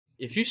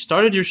if you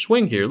started your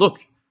swing here,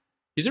 look,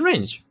 he's in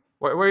range.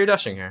 Why are you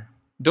dashing here?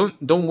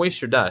 Don't waste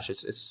your dash.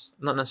 It's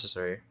not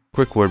necessary.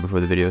 Quick word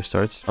before the video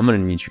starts. I'm gonna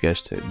need you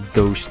guys to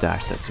go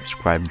stash that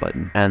subscribe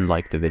button and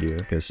like the video,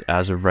 because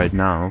as of right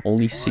now,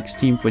 only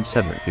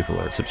 16.7 people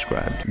are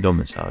subscribed. Don't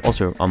miss out.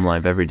 Also, I'm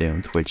live every day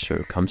on Twitch,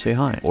 so come say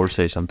hi. Or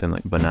say something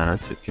like banana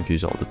to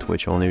confuse all the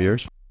Twitch only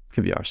viewers.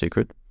 Could be our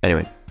secret.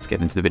 Anyway, let's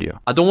get into the video.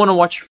 I don't want to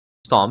watch your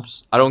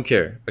stomps. I don't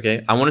care,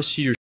 okay? I want to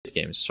see your shit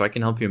games so I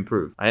can help you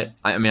improve, right?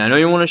 I mean, I know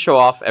you want to show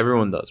off.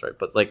 Everyone does, right?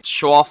 But like,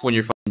 show off when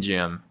you're fucking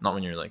GM, not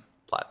when you're like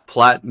plat.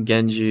 Plat,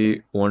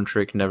 Genji, one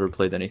trick, never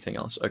played anything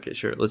else. Okay,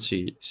 sure. Let's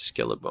see.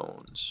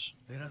 Skeleton.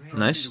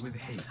 Nice.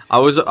 I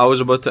was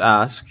about to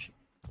ask.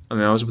 I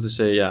mean, I was about to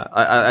say, yeah.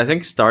 I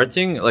think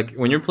starting, like,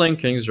 when you're playing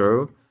King's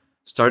Row,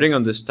 starting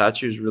on this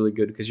statue is really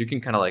good because you can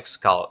kind of like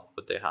scout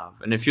what they have.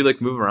 And if you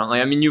like move around,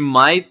 like, I mean,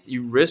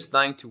 you risk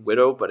dying to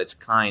Widow, but it's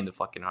kind of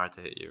fucking hard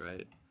to hit you,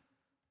 right?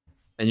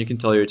 And you can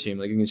tell your team,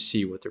 like, you can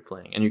see what they're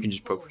playing, and you can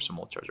just poke for some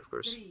ult charge, of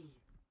course.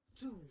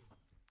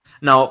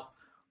 Now,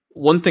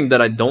 one thing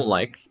that I don't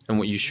like, and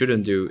what you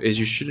shouldn't do, is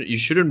you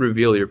shouldn't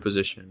reveal your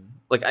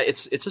position. Like,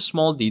 it's a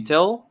small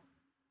detail,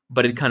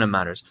 but it kind of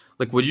matters.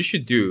 Like, what you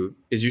should do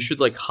is you should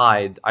like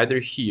hide either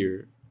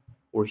here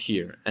or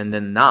here, and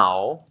then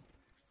now,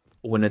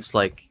 when it's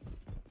like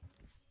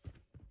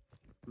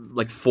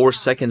 4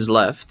 seconds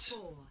left,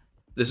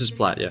 this is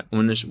plat, yeah.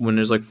 When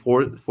there's like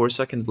four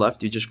seconds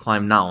left, you just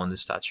climb now on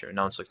this statue.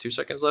 Now it's like 2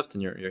 seconds left,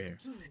 and you're here.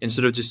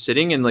 Instead of just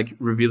sitting and like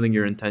revealing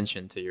your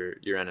intention to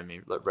your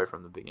enemy like right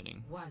from the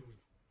beginning.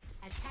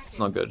 It's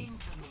not good.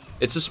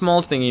 It's a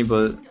small thingy,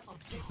 but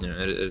you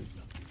know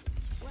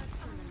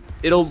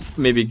it'll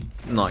maybe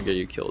not get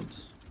you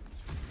killed.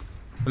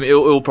 I mean,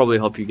 it'll probably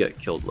help you get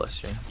killed less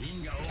here.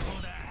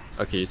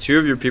 Okay, two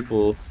of your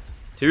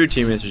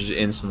teammates are just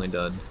instantly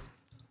dead.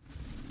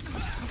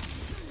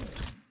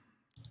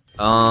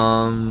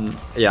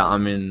 Yeah, I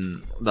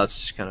mean,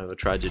 that's kind of a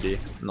tragedy.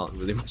 Not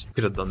really much I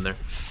could have done there.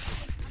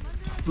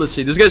 Let's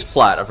see, this guy's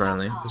plat,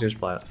 apparently. This guy's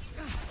plat.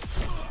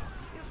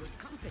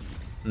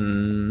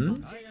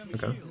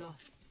 Okay.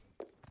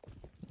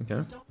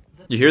 Okay.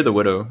 You hear the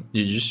Widow.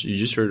 You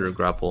just heard her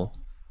grapple.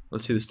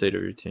 Let's see the state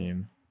of your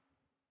team.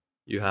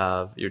 You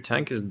have, your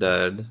tank is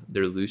dead,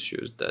 their Lucio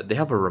is dead. They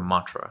have a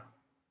Ramatra.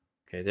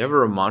 Okay, they have a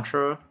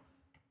Ramatra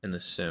in the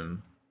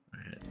sim.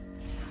 Right.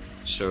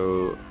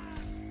 So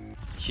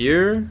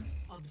here,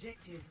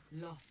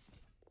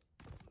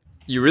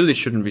 you really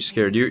shouldn't be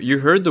scared. You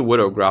heard the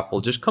Widow grapple.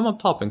 Just come up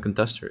top and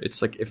contest her.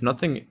 It's like, if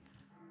nothing,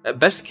 at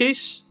best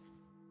case,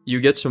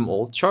 you get some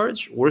ult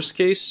charge. Worst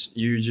case,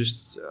 you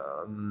just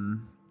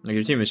like,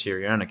 your team is here.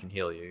 Your Ana can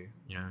heal you.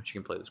 You know, she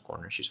can play this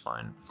corner. She's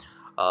fine.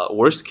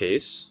 Worst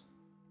case,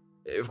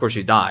 of course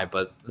you die,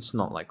 but it's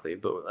not likely.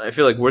 But I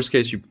feel like worst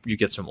case, you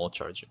get some ult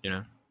charge. You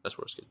know, that's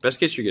worst case. Best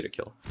case, you get a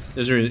kill.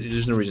 There's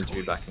no reason to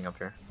be backing up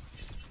here.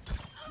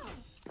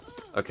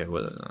 Okay,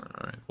 well,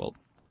 alright, well,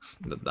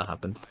 that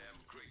happened.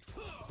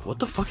 What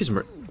the fuck is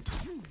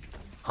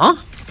Huh?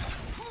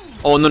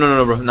 Oh,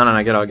 no, bro.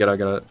 No, get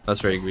out. That's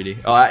very greedy.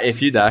 Oh,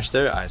 if you dash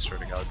there, I swear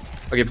to God.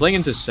 Okay, playing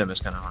into sim is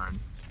kind of hard.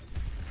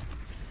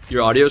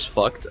 Your audio's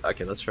fucked.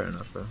 Okay, that's fair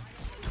enough, bro.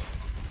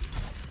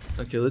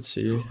 Okay, let's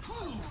see.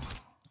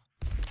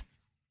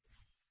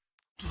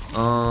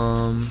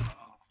 What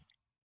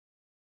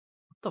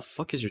the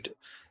fuck is your...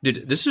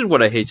 Dude, this is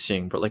what I hate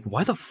seeing, bro. Like,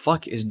 why the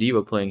fuck is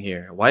D.Va playing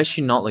here? Why is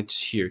she not, like,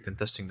 just here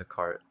contesting the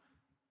cart?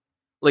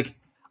 Like,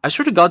 I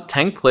swear to God,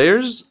 tank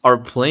players are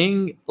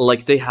playing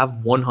like they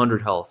have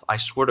 100 health. I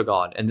swear to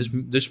God. And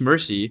this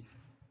Mercy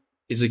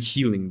is, like,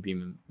 healing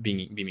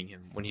beaming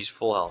him when he's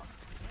full health.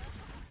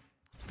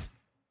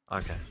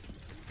 Okay.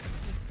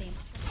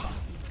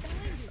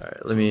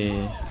 Alright, let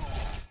me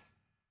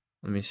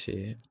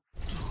see.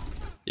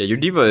 Yeah, your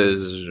D.Va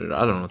is...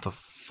 I don't know what the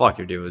fuck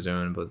your D.Va is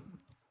doing, but...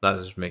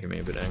 That's just making me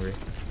a bit angry.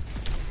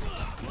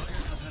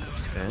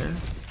 Okay.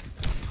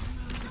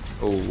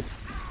 Oh.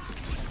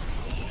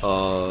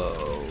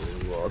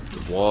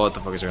 What the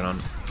fuck is going on?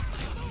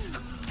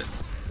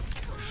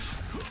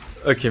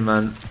 Okay,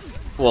 man.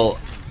 Well,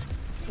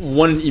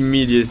 one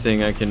immediate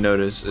thing I can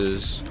notice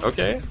is...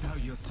 Okay.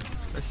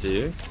 I see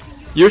you.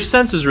 Your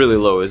sense is really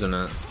low, isn't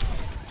it?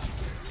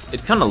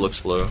 It kind of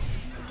looks low.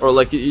 Or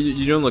like,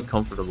 you don't look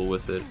comfortable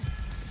with it.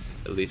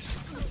 At least.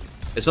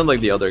 It's not like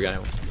the other guy.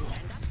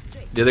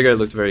 The other guy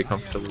looked very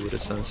comfortable with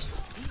his sense.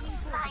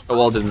 Oh,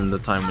 well, didn't the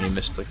time when he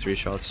missed like 3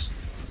 shots.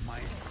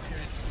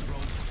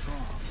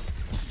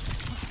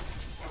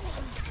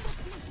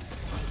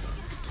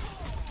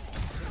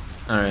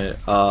 Alright,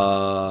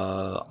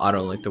 I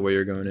don't like the way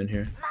you're going in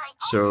here.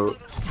 So,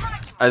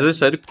 as I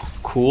said,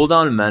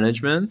 cooldown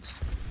management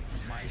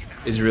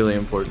is really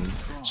important.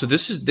 So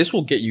this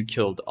will get you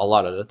killed a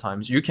lot of the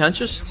times. You can't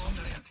just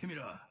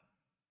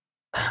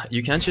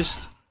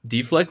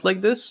deflect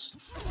like this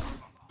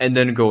and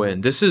then go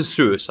in. This is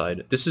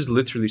suicide. This is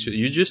literally suicide.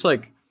 You just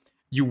like,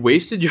 you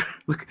wasted your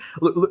look.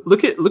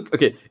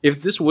 Okay,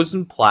 if this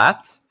wasn't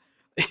plat,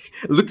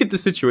 look at the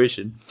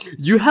situation.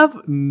 You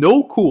have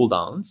no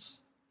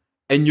cooldowns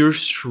and you're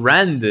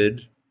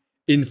stranded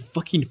in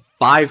fucking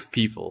 5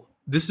 people.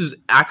 This is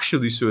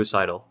actually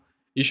suicidal.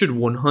 You should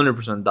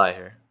 100% die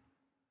here.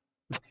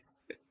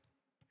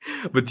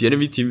 But the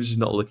enemy team is just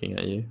not looking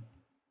at you.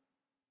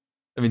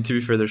 I mean, to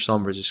be fair, their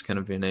Sombra just kind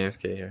of being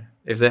AFK here.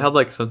 If they had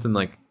like something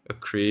like a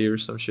Kree or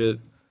some shit,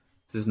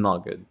 this is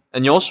not good.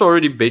 And you also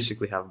already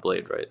basically have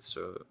Blade, right?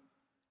 So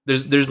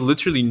there's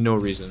literally no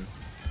reason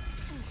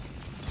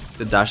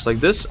to dash like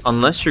this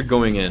unless you're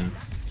going in.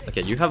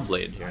 Okay, you have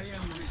Blade here.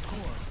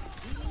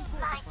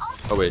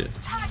 Oh wait,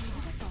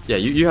 yeah,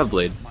 you have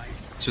Blade.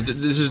 So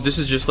this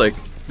is just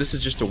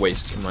a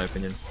waste in my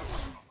opinion.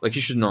 Like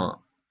you should not.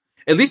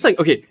 At least like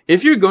okay,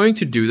 if you're going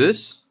to do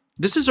this,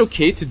 this is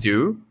okay to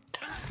do,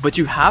 but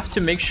you have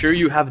to make sure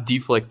you have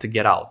deflect to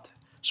get out.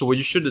 So what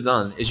you should have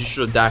done is you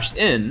should have dashed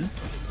in,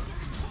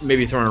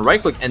 maybe thrown a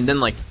right click, and then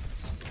like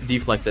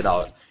deflected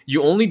out.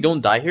 You only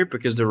don't die here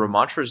because the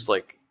Ramatra is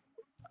like,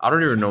 I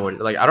don't even know what,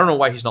 like, I don't know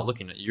why he's not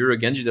looking at you. You're a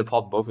Genji that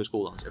popped both his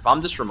cooldowns. If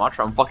I'm this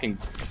Ramatra,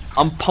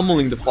 I'm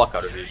pummeling the fuck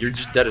out of you. You're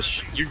just dead as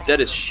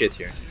shit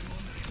here.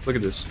 Look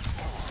at this.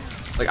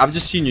 Like, I've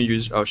just seen you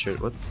use, oh shit,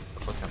 what the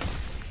fuck happened?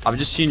 I've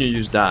just seen you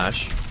use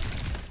dash.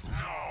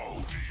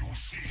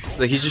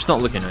 Like, he's just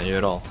not looking at you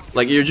at all.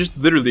 Like, you're just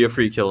literally a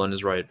free kill on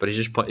his right, but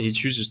he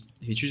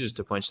chooses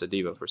to punch the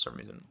diva for some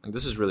reason. Like,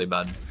 this is really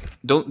bad.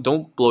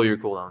 Don't blow your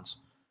cooldowns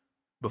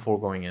before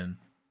going in.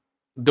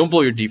 Don't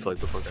blow your deflect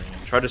before going in.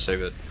 Try to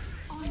save it.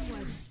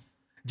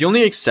 The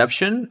only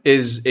exception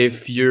is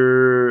if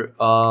you're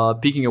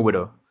peeking a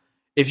Widow.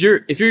 If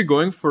you're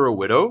going for a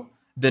Widow,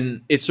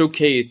 then it's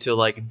okay to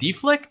like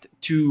deflect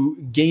to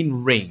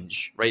gain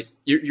range, right?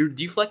 You're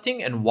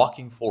deflecting and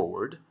walking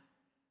forward,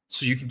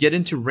 so you can get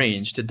into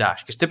range to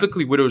dash. Because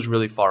typically Widow is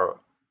really far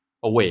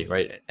away,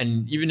 right?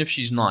 And even if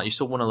she's not, you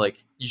still want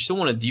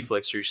to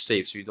deflect so you're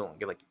safe, so you don't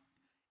get like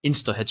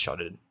insta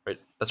headshotted, right?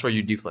 That's why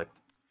you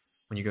deflect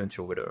when you go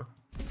into a Widow.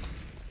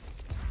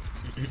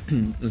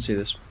 Let's see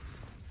this.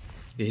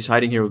 Okay, he's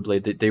hiding here with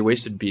Blade. They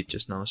wasted beat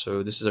just now,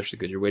 so this is actually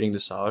good. You're waiting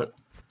this out.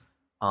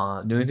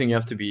 The only thing you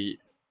have to be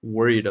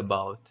worried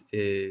about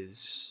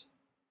is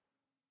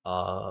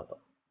the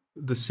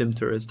sim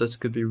turrets. That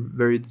could be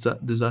very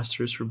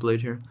disastrous for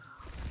Blade here.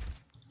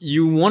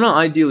 You want to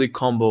ideally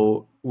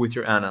combo with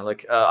your Ana.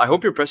 Like, I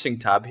hope you're pressing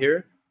tab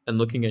here and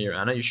looking at your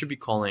Ana. You should be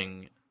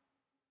calling.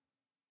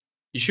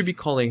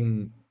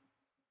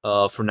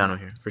 For Nano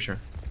here for sure.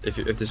 If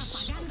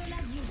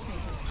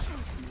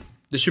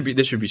this should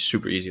be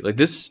super easy. Like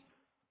this,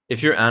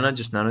 if you're Ana,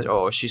 just Nano.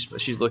 Oh,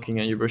 she's looking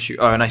at you, bro.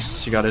 Oh,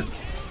 nice, she got it.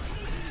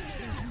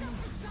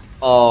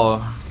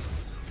 Oh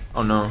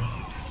no.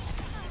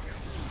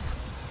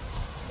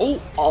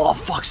 Oh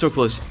fuck, so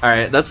close. All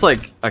right, that's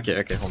like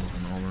okay. Hold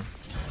on.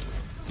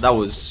 That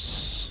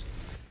was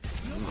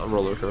a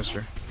roller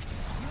coaster.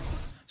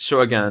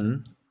 So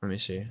again, let me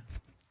see.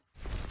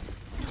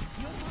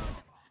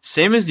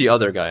 Same as the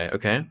other guy,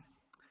 okay?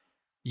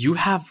 You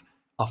have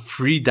a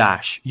free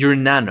dash. You're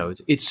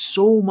nanoed. It's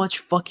so much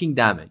fucking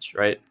damage,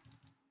 right?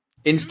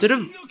 Instead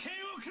of...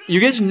 You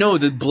guys know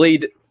that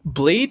Blade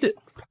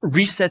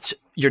resets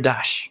your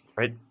dash,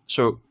 right?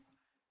 So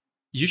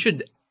you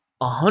should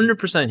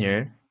 100%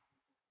 here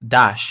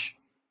dash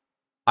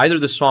either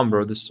the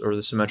Sombra or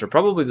the Symmetra.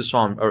 Probably the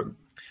Sombra, or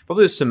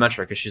probably the Symmetra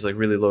because she's like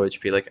really low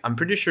HP. Like I'm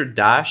pretty sure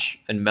dash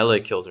and melee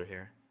kills her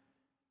here.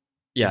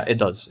 Yeah, it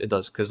does,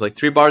 because like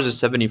 3 bars is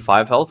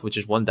 75 health, which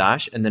is 1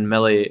 dash, and then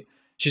melee,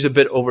 she's a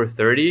bit over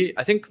 30.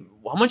 I think,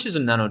 how much is a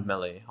nanoed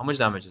melee? How much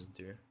damage does it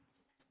do?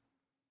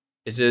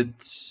 Is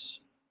it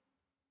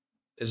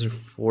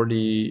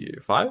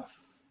 45?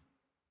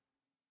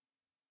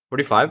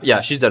 45?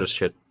 Yeah, she's dead as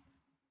shit.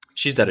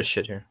 She's dead as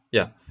shit here.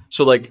 Yeah.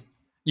 So like,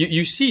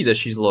 you see that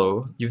she's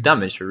low. You've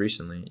damaged her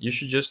recently. You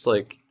should just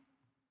like,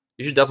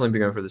 you should definitely be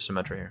going for the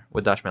Symmetra here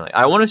with dash melee.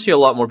 I want to see a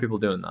lot more people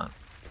doing that.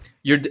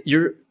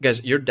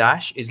 Guys, your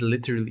dash is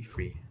literally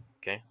free,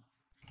 okay?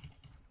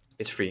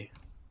 It's free.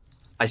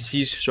 I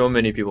see so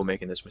many people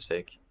making this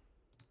mistake.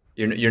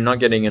 You're not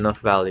getting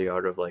enough value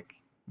out of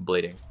like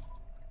blading.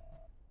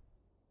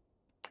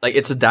 Like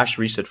it's a dash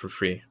reset for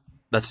free.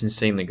 That's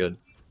insanely good.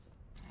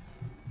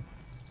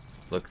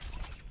 Look.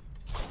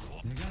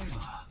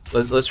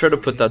 Let's try to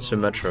put that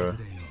Symmetra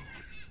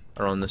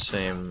around the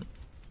same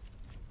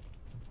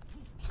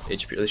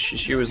HP.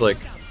 She was like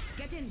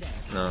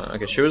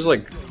okay, she was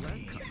like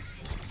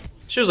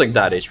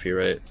that HP,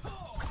 right?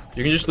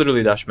 You can just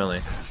literally dash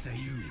melee.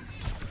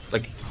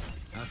 Like,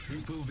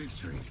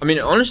 I mean,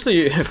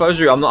 honestly, if I was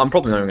you, I'm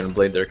probably not even gonna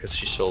blade there because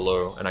she's so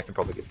low, and I can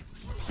probably get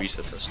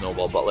resets and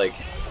snowball. But like,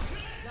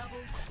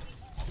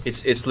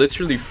 it's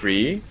literally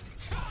free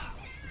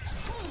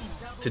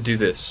to do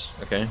this.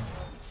 Okay,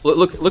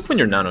 look when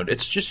you're nanoed.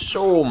 It's just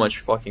so much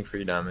fucking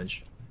free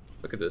damage.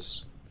 Look at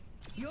this.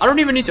 I don't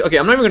even need to. Okay,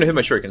 I'm not even gonna hit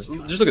my shurikens.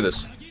 Just look at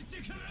this.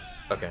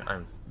 Okay,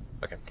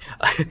 okay.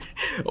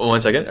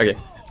 1 second. Okay,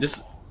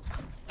 just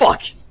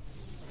fuck.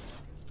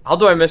 How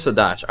do I miss a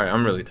dash? All right,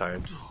 I'm really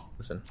tired.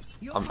 Listen,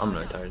 I'm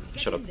really tired.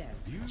 Shut up.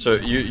 So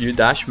you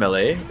dash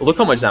melee. Look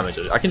how much damage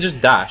it is. I can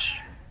just dash.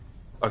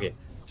 Okay,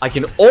 I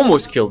can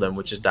almost kill them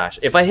with just dash.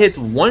 If I hit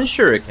 1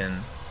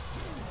 shuriken,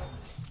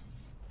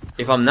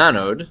 if I'm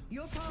nanoed,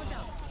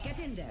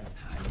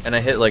 and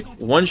I hit like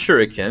one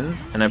shuriken,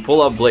 and I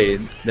pull out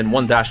blade, then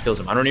one dash kills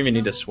him. I don't even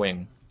need to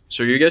swing.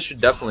 So you guys should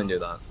definitely do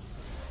that.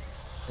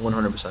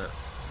 100%.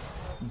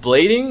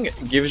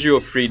 Blading gives you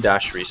a free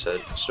dash reset.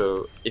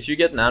 So if you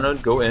get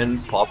nanoed, go in,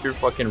 pop your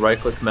fucking right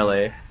click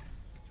melee,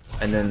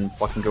 and then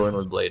fucking go in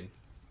with blade.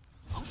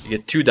 You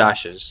get 2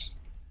 dashes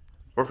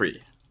for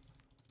free.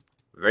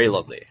 Very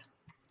lovely.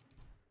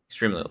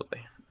 Extremely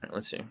lovely. Alright,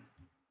 let's see.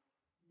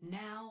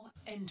 Now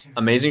enter.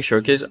 Amazing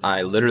showcase.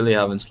 I literally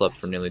haven't slept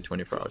for nearly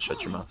 24 hours.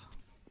 Shut your mouth.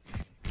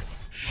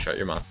 Shut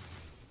your mouth.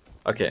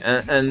 Okay,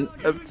 and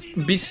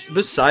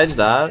besides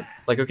that,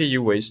 like, okay,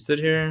 you wasted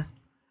here.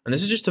 And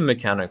this is just a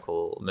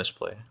mechanical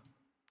misplay.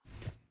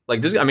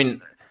 Like, this, I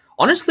mean,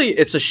 honestly,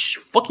 it's a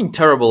fucking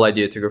terrible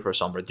idea to go for a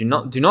Sombra. Do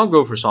not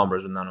go for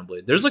Sombras with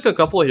NANOBLADE. There's like a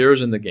couple of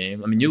heroes in the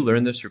game. I mean, you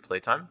learn this through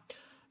playtime.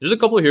 There's a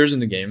couple of heroes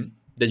in the game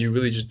that you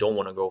really just don't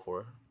want to go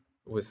for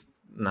with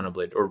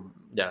NANOBLADE, or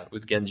yeah,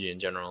 with Genji in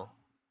general.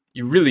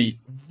 You really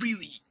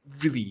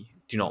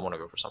do not want to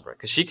go for Sombra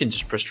because she can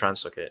just press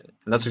translocate,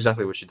 and that's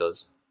exactly what she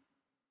does.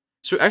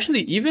 So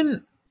actually,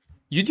 even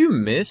you do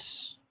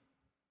miss,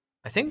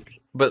 I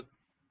think, but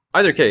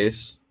either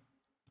case,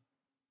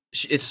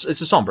 it's a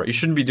Sombra. You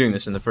shouldn't be doing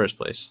this in the first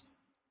place.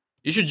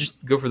 You should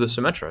just go for the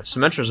Symmetra.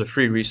 Symmetra is a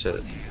free reset.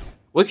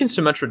 What can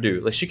Symmetra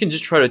do? Like, she can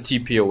just try to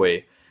TP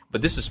away,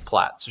 but this is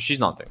plat, so she's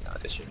not doing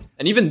that, is she?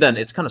 And even then,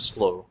 it's kind of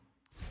slow.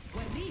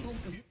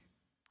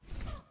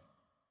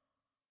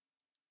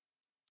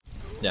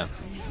 Yeah.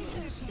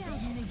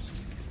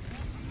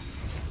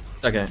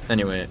 Okay,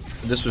 anyway,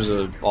 this was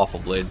an awful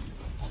blade.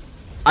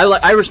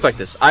 I respect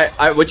this.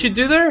 What you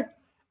do there,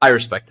 I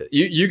respect it.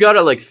 You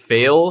gotta like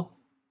fail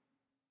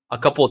a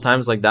couple of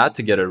times like that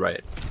to get it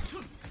right.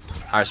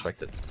 I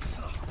respect it.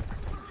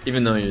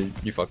 Even though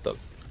you fucked up.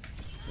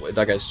 Wait,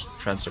 that guy's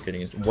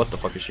translocating. What the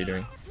fuck is she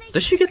doing?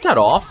 Does she get that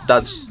off?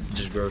 That's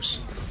just gross.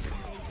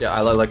 Yeah,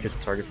 I like your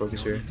target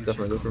focus here.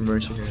 Definitely go for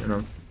Mercy here.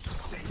 No.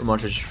 Ramon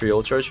just free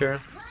ult charge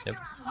here. Yep.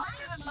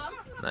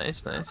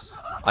 Nice, nice.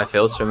 I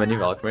failed so many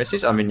Valk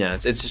Mercies. I mean, yeah,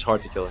 it's just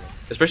hard to kill him.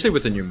 Especially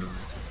with the new movement.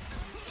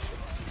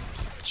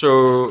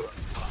 So...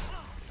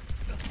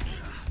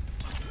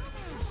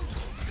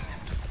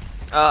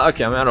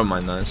 okay, I mean, I don't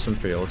mind that. It's some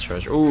free ult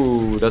charge.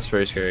 Ooh, that's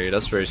very scary.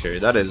 That's very scary.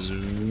 That is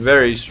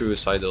very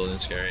suicidal and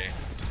scary.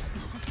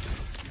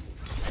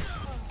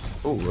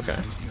 Ooh, okay.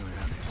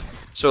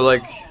 So,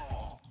 like...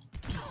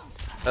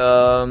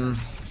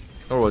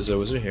 where was it?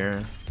 Was it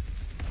here?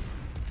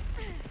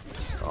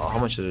 Oh, how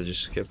much did I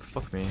just skip?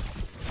 Fuck me.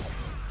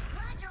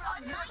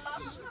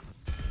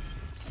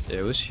 Yeah,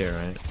 it was here,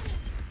 right?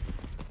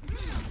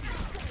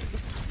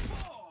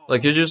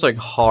 Like, you're just like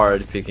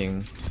hard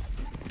picking.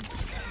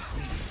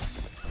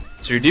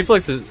 So your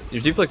deflect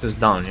is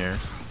down here.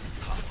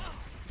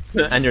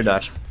 And your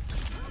dash.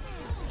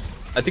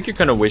 I think you're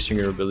kind of wasting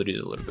your abilities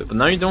a little bit, but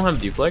now you don't have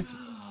deflect,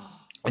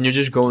 and you're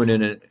just going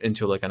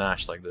into like an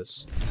Ashe like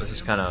this. This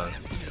is kind of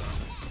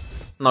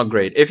not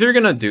great. If you're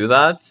gonna do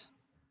that,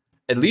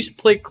 at least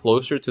play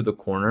closer to the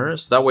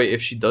corners. That way,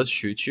 if she does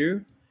shoot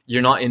you,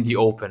 you're not in the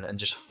open and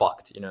just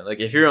fucked. You know, like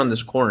if you're on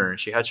this corner and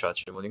she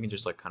headshots you, well, you can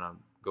just like kind of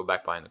go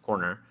back behind the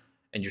corner,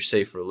 and you're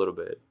safe for a little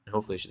bit. And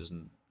hopefully, she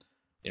doesn't,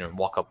 you know,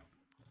 walk up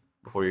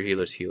before your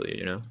healers heal you.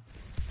 You know,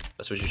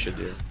 that's what you should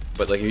do.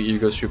 But like you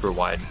go super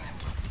wide.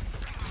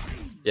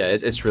 Yeah,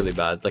 it's really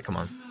bad. Like, come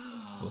on,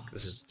 look,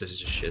 this is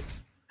just shit.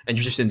 And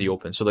you're just in the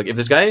open. So like, if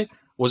this guy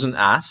wasn't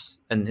ass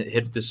and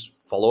hit this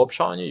follow-up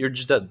shot on you, you're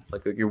just dead.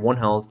 Like you're 1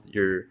 health.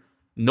 You're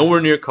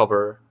nowhere near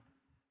cover.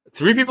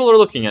 3 people are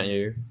looking at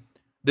you.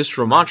 This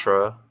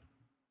Ramatra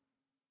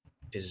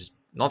is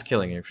not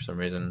killing you for some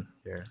reason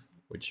here,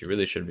 which he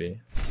really should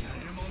be.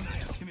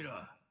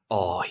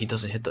 Oh, he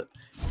doesn't hit the...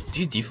 Do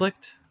you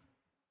deflect?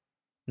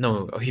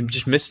 No, oh, he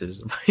just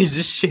misses. He's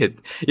just shit.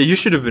 Yeah, you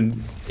should have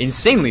been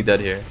insanely dead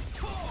here.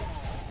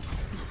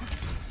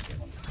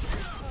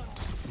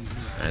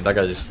 And that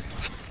guy just...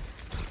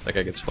 That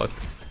guy gets fucked.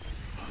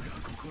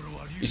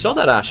 You saw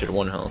that Ashe at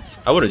 1 health.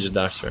 I would have just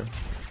dashed her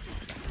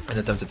and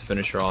attempted to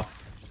finish her off.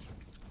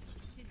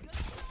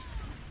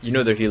 You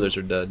know their healers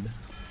are dead.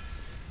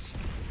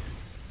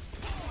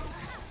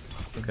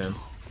 Okay.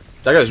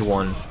 That guy's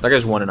 1. That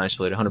guy's 1 and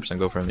isolated. 100%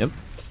 go for him. Yep.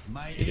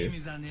 You do.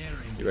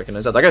 You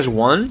recognize that? That guy's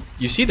 1.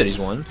 You see that he's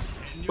 1.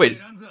 Wait.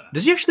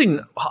 Does he actually...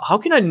 How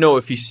can I know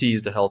if he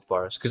sees the health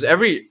bars? Because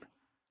every...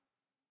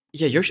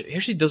 Yeah, he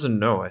actually doesn't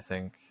know, I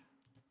think.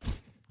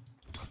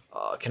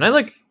 Can I,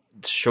 like,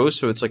 show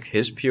so it's, like,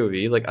 his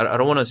POV? Like, I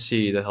don't want to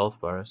see the health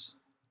bars.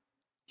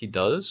 He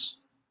does?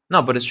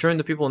 No, but it's showing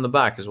the people in the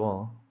back as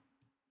well.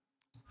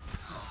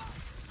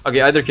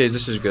 Okay, either case,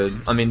 this is good.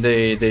 I mean,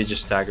 they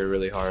just stagger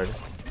really hard.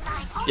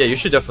 Yeah, you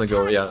should definitely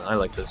go. Yeah, I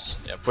like this.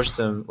 Yeah, push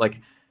them.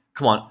 Like,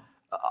 come on.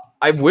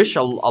 I wish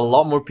a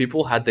lot more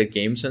people had the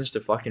game sense to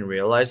fucking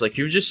realize, like,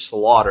 you've just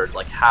slaughtered,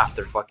 like, half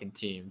their fucking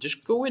team.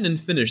 Just go in and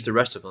finish the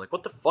rest of them. Like,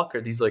 what the fuck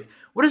are these, like,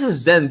 what is this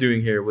Zen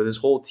doing here with his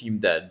whole team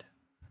dead?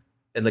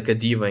 And, like, a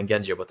Diva and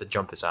Genji about to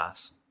jump his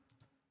ass.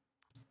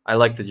 I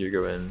like that you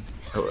go in.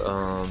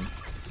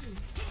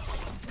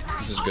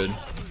 is good.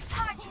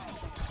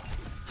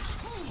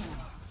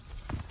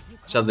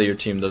 Sadly, your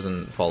team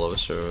doesn't follow,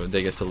 so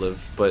they get to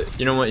live. But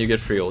you know what? You get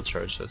free ult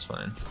charge, so it's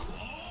fine.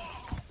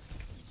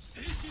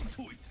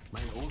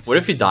 What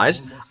if he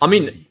dies? I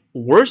mean,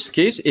 worst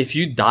case, if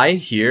you die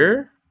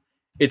here,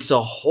 it's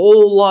a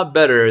whole lot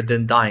better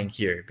than dying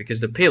here because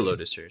the payload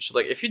is here. So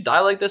like, if you die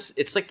like this,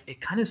 it's like it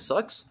kind of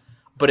sucks,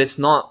 but it's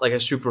not like a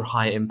super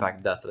high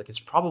impact death. Like, it's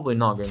probably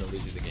not going to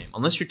lose you the game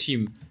unless your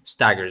team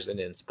staggers and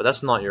ins. But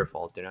that's not your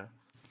fault, you know.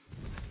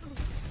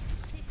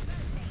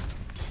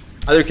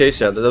 Either case,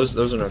 yeah, that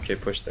was an okay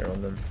push there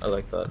on them. I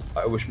like that.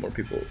 I wish more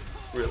people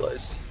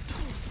realized.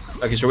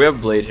 Okay, so we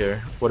have Blade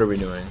here. What are we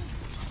doing?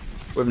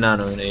 We have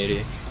Nano in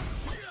 80.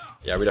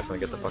 Yeah, we definitely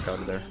get the fuck out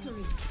of there.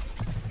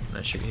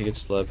 Nice, he gets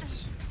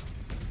slept.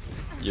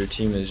 Your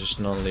team is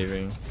just not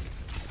leaving.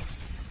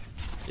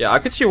 Yeah, I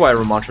could see why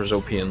Ramatra's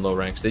OP in low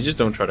ranks. They just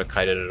don't try to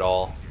kite it at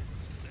all.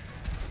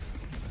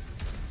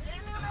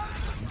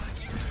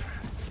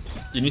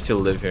 You need to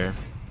live here.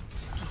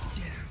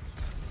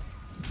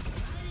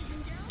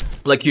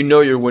 Like, you know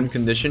your win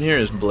condition here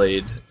is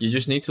Blade. You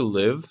just need to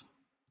live.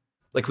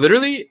 Like,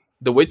 literally,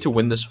 the way to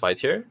win this fight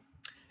here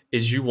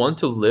is you want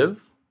to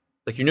live.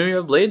 Like, you know you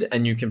have Blade,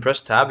 and you can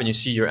press tab, and you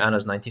see your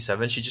Ana's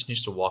 97. She just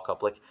needs to walk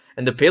up. Like,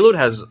 and the payload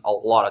has a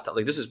lot of time.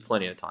 Like, this is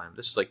plenty of time.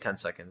 This is like 10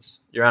 seconds.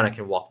 Your Ana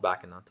can walk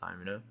back in that time,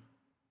 you know?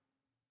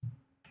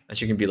 And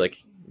she can be, like,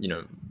 you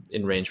know,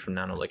 in range from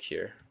Nano, like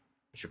here,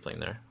 if you're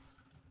playing there.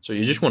 So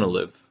you just want to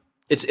live.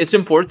 It's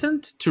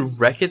important to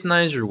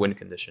recognize your win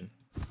condition,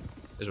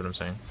 is what I'm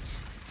saying.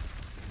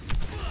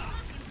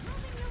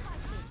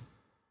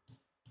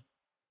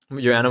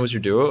 Your Ana was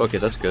your duo? Okay,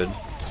 that's good.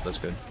 That's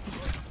good.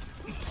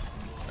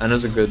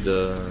 Ana's a good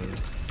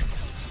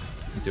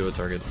duo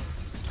target.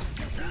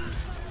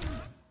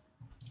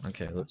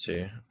 Okay, let's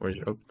see. Where's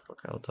your... Oh,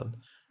 fuck, I ulted.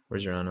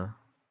 Where's your Ana?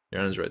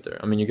 Your Ana's right there.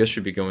 I mean, you guys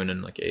should be going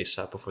in like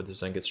ASAP before this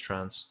Zen gets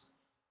trans.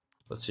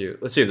 Let's see if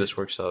this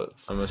works out.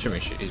 I'm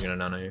assuming he's gonna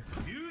Nano you.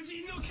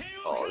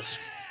 Oh, this...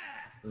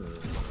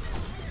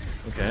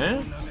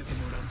 Okay.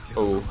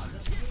 Oh.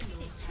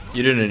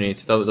 You didn't need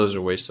to. That was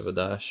a waste of a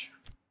dash.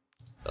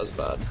 That was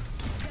bad.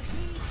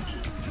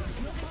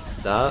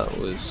 That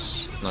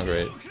was not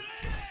great.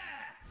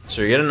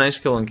 So you get a nice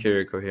kill on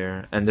Kiriko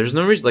here. And there's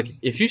no reason, like,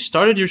 if you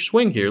started your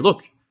swing here,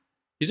 look.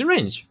 He's in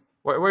range.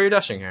 Why are you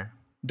dashing here?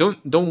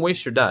 Don't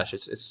waste your dash.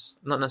 It's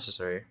not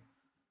necessary.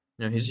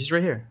 You know, he's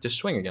right here. Just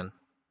swing again.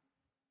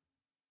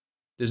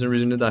 There's no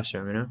reason to dash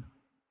him, you know?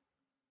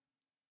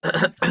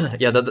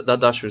 Yeah, that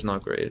dash was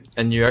not great.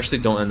 And you actually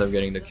don't end up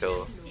getting the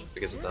kill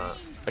because of that.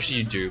 Actually,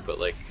 you do, but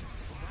like...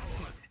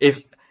 If...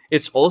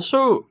 It's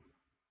also...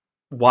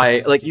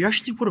 Why... Like, you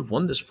actually would have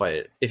won this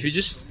fight. If you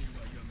just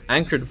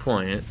anchored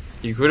point,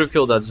 you could have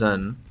killed that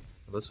Zen.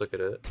 Let's look at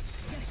it.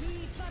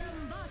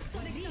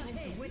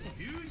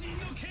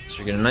 So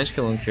you get a nice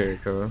kill on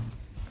Kiriko.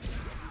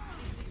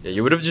 Yeah,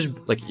 you would have just...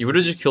 Like, you would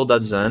have just killed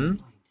that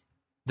Zen.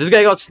 This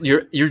guy got...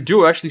 Your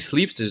duo actually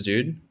sleeps this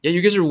dude. Yeah,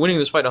 you guys are winning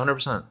this fight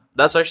 100%.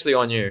 That's actually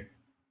on you.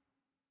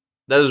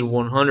 That is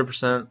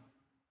 100%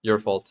 your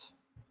fault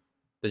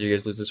that you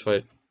guys lose this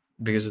fight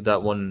because of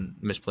that one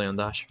misplay on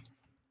dash.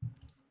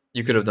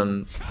 You could have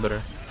done better.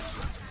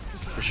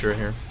 For sure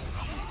here.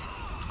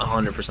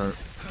 100%.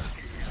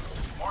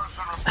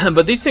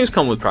 But these things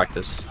come with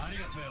practice.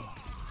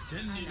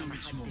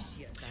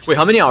 Wait,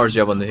 how many hours do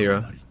you have on the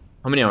hero?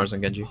 How many hours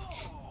on Genji?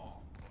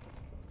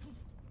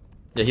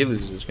 Yeah, he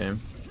loses this game.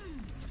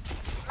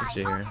 Let's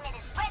see here.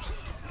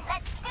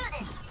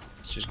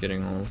 It's just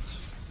getting ult.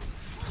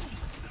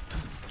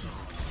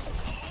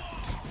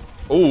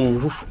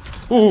 Ooh,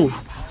 ooh,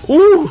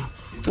 ooh,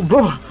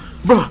 bro.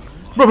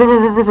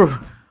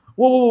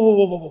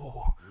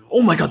 Whoa.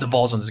 Oh my god, the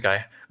balls on this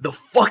guy. The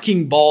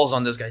fucking balls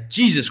on this guy.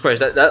 Jesus Christ,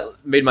 that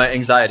made my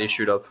anxiety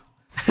shoot up.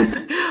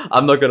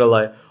 I'm not gonna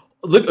lie.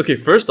 Look, okay,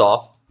 first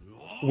off,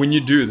 when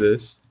you do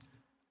this,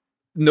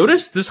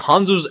 notice this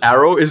Hanzo's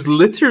arrow is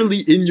literally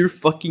in your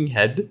fucking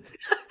head.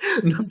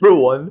 Number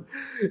one,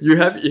 you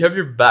have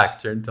your back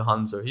turned to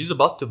Hanzo. He's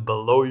about to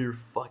blow your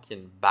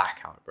fucking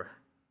back out, bro.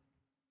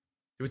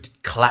 You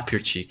would clap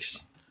your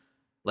cheeks.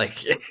 Like,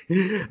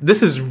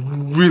 this is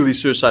really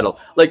suicidal.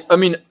 Like, I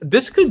mean,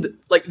 this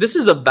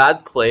is a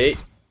bad play,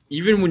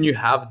 even when you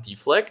have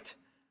deflect.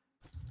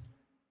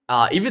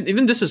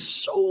 Even this is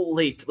so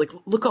late. Like,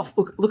 look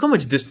how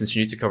much distance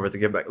you need to cover to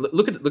get back.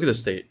 Look at the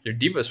state. Your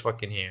diva is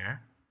fucking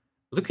here.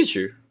 Look at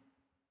you.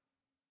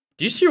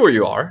 Do you see where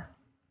you are?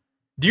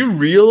 Do you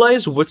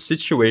realize what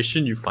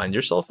situation you find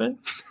yourself in?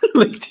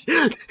 Like,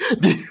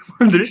 do you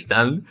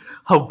understand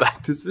how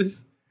bad this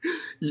is?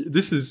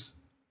 This is...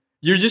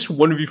 You're just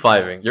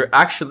 1v5ing. You're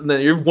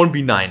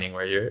 1v9ing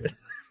where you're...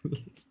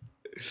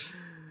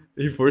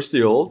 He forced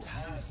the ult?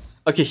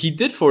 Okay, he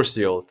did force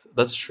the ult.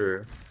 That's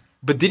true.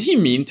 But did he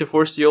mean to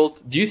force the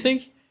ult? Do you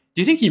think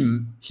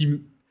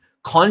he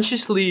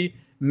consciously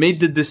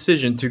made the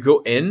decision to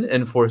go in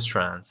and force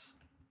trans?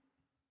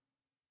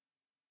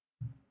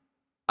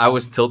 I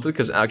was tilted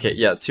because, okay,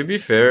 yeah, to be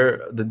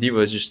fair, the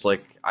diva is just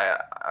like,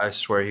 I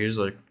swear, he's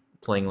like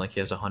playing like he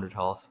has 100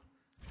 health.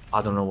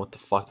 I don't know what the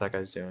fuck that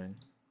guy's doing.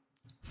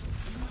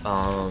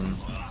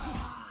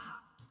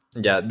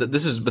 Yeah,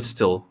 this is, but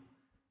still,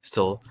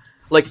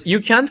 like, you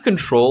can't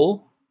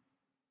control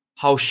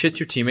how shit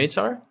your teammates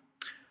are,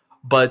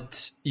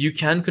 but you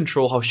can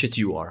control how shit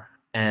you are,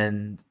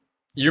 and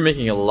you're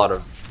making a lot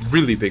of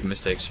really big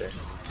mistakes here.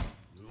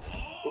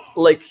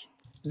 Like,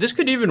 this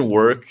could even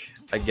work,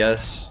 I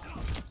guess.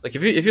 Like,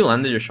 if you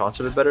landed your shots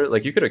a bit better,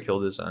 like, you could have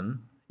killed his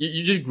Zen.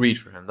 You just greed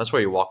for him. That's why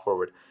you walk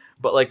forward.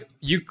 But like,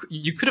 you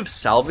could have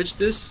salvaged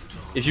this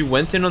if you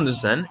went in on the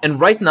Zen. And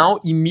right now,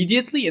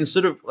 immediately,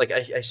 instead of like,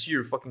 I see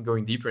you're fucking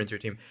going deeper into your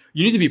team.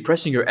 You need to be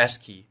pressing your S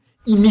key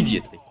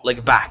immediately,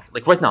 like back,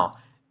 like right now.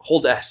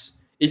 Hold S.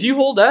 If you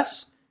hold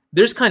S,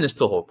 there's kind of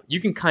still hope. You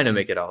can kind of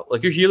make it out.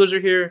 Like, your healers are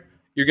here,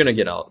 you're gonna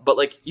get out. But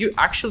like, you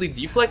actually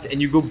deflect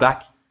and you go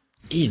back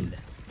in.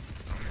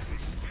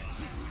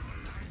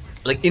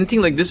 Like,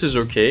 inting like this is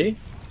okay.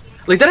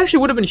 Like, that actually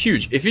would have been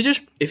huge if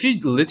you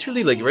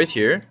literally, like, right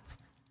here,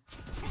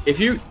 if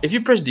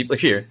you press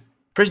deflect here,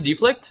 press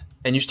deflect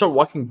and you start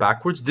walking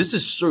backwards. This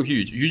is so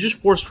huge. You just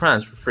force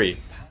trans for free.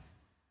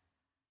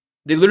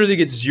 They literally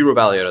get 0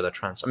 value out of that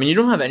trans. I mean, you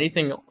don't have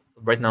anything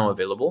right now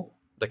available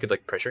that could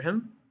like pressure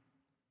him,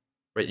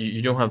 right?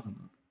 You don't have.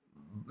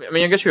 I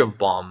mean, I guess you have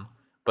bomb,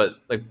 but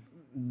like,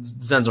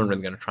 Zens aren't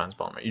really gonna trans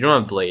bomb, right? You don't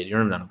have blade. You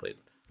don't have nanoblade.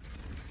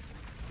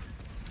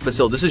 But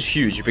still, this is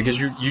huge because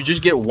you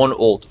just get 1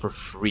 ult for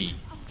free,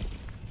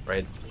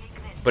 right?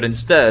 But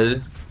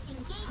instead,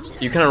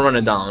 you kind of run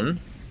it down.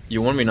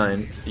 You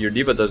 1v9. Your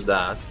D.Va does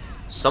that.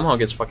 Somehow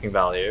gets fucking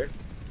value.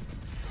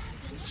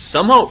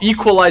 Somehow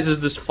equalizes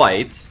this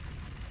fight.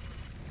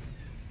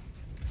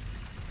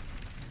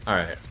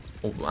 Alright.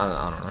 I don't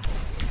know.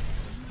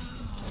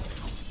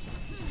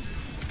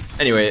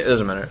 Anyway, it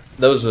doesn't matter.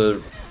 That was a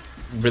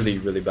really,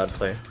 really bad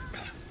play.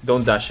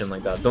 Don't dash in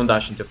like that. Don't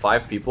dash into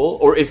 5 people.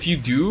 Or if you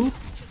do,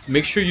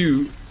 make sure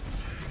you...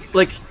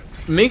 Like,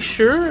 make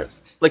sure...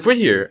 Like, right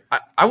here,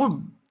 I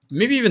would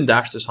maybe even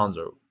dash this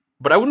Hanzo.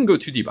 But I wouldn't go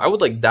too deep. I would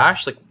like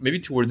dash like maybe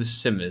to where the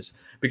sim is,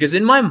 because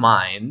in my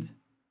mind,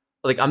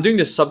 like, I'm doing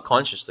this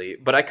subconsciously,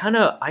 but I kind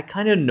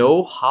of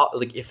know how,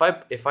 like, if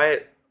I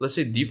let's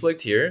say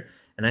deflect here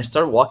and I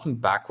start walking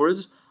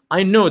backwards,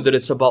 I know that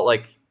it's about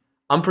like,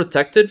 I'm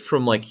protected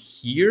from like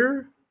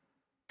here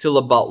till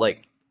about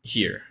like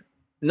here,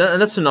 and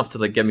that's enough to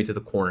like get me to the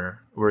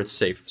corner where it's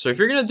safe. So if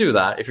you're gonna do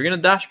that, if you're gonna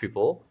dash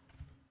people,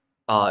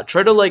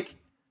 try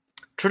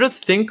to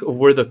think of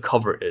where the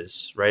cover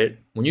is, right?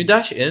 When you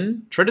dash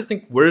in, try to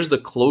think where's the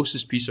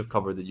closest piece of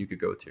cover that you could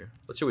go to.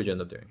 Let's see what you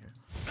end up doing here.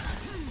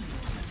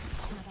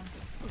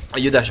 Oh,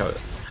 you dash out.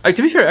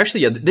 To be fair,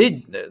 actually, yeah,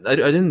 I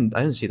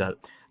didn't see that.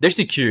 They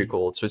actually cure your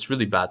cold, so it's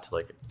really bad to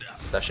like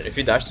dash in. If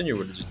you dashed in, you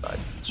would have just died.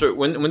 So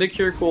when they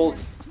cure your cold,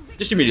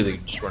 just immediately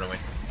just run away.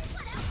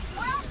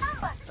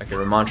 Okay,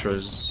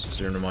 Ramantras,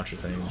 0 Ramantra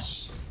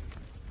things.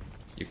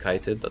 You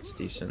kited, that's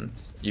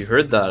decent. You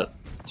heard that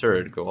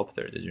turret go up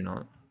there, did you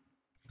not?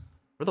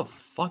 Where the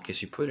fuck is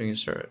he putting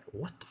his turret?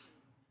 What the f...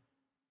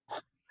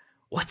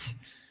 What?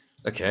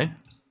 Okay.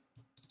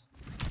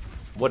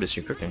 What is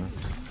he cooking?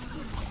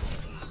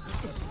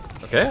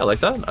 Okay, I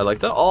like that. I like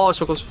that. Oh,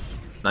 so close.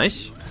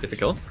 Nice. Get the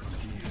kill.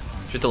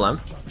 Shoot the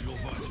lamp.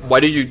 Why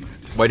do you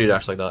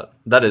dash like that?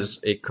 That is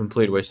a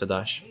complete waste of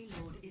dash.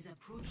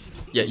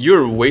 Yeah,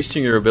 you're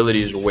wasting your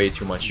abilities way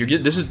too much. You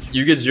get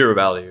 0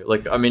 value.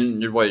 Like, I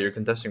mean, you're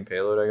contesting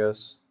payload, I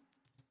guess.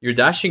 You're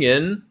dashing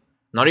in,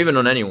 not even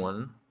on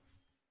anyone,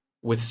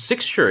 with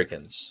 6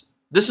 shurikens.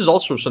 This is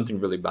also something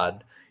really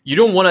bad. You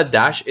don't want to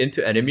dash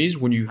into enemies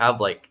when you have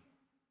like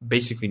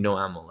basically no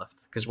ammo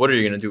left. Because what are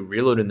you gonna do?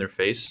 Reload in their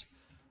face?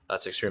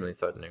 That's extremely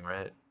threatening,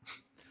 right?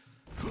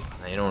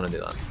 Nah, you don't want to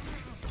do that.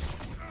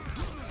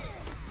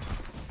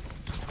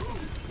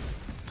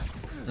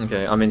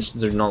 Okay, I mean,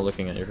 they're not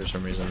looking at you for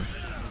some reason.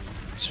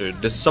 So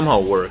this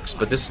somehow works,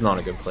 but this is not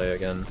a good play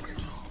again.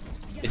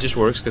 It just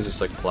works because it's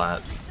like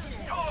plat.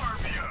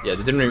 Yeah,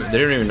 they didn't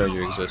even know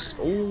you exist.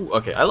 Oh,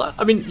 okay.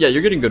 I mean, yeah,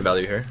 you're getting good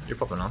value here. You're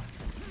popping off.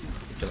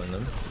 You're killing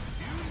them.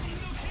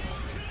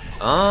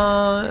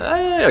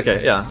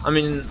 Okay, yeah. I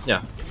mean,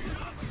 yeah.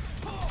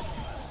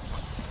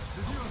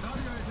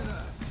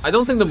 I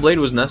don't think the blade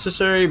was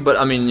necessary, but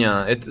I mean,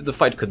 yeah, the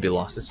fight could be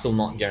lost. It's still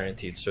not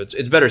guaranteed, so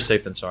it's better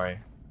safe than sorry.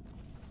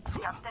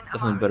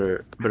 Definitely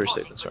better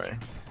safe than sorry.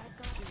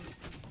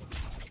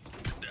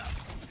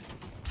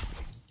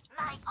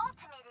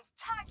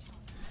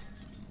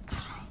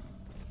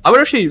 I would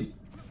actually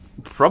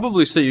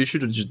probably say you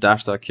should have just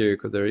dashed that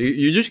Kiriko there.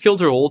 You just killed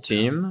her whole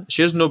team.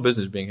 She has no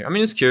business being here. I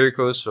mean, it's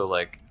Kiriko, so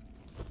like,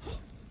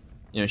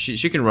 you know,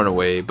 she can run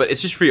away, but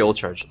it's just free ult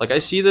charge. Like, I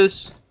see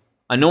this.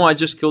 I know I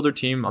just killed her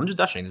team. I'm just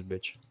dashing this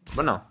bitch.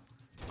 But no,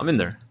 I'm in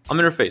there. I'm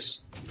in her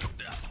face.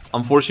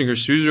 I'm forcing her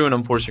Suzu and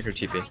I'm forcing her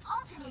TP.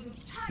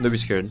 Don't be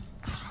scared.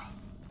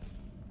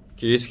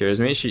 Kiri scares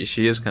me.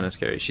 She is kind of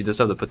scary. She does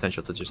have the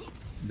potential to just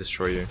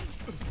destroy you.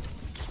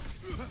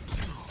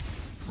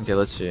 Okay,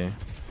 let's see.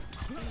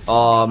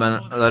 Oh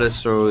man, that is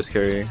so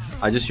scary.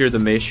 I just hear the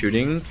Mei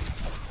shooting,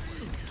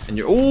 and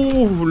you're—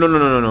 oh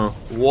no.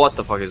 What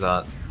the fuck is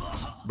that,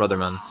 brother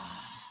man?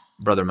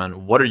 Brother,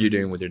 man, what are you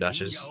doing with your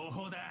dashes?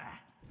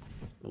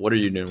 What are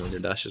you doing with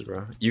your dashes,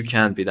 bro? You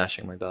can't be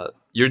dashing like that.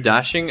 You're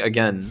dashing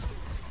again.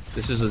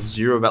 This is a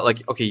zero bat.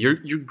 Like, okay, you're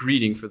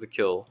greeting for the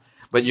kill,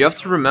 but you have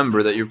to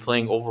remember that you're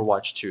playing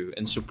Overwatch 2,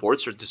 and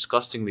supports are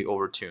disgustingly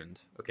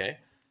overtuned. Okay,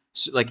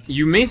 so like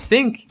you may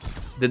think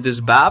that this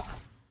BAP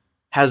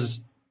has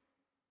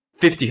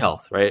 50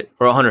 health, right,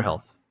 or 100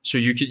 health, so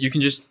you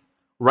can just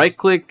right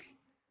click,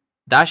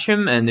 dash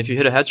him, and if you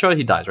hit a headshot,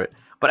 he dies, right?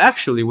 But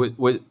actually,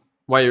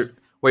 why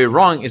you're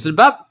wrong is that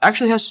BAP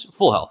actually has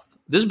full health.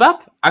 This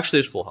BAP actually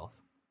has full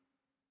health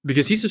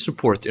because he's a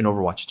support in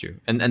Overwatch 2,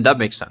 and that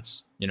makes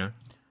sense, you know.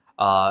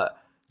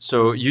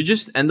 So you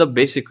just end up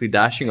basically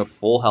dashing a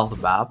full health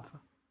BAP.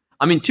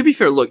 I mean, to be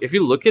fair, look, if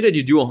you look at it,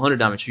 you do 100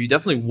 damage, so you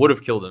definitely would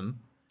have killed him.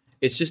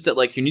 It's just that,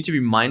 like, you need to be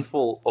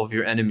mindful of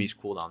your enemy's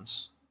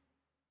cooldowns,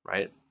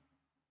 right?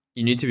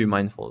 You need to be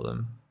mindful of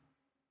them.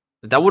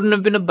 That wouldn't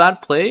have been a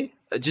bad play,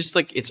 just,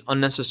 like, it's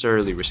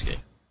unnecessarily risky.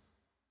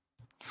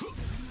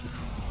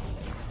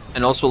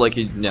 And also, like,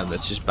 yeah,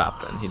 that's just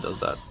BAP, and he does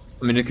that.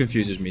 I mean, it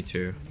confuses me,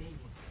 too.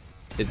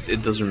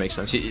 It doesn't make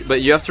sense.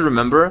 But you have to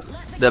remember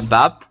that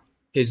BAP,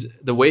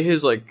 the way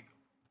his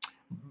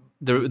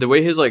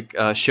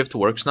shift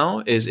works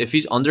now is if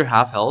he's under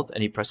half health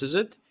and he presses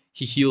it,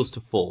 he heals to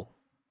full.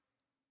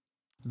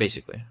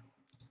 Basically.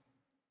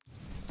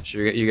 So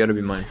you gotta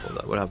be mindful of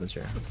that. What happens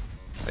here?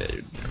 Oh,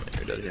 yeah,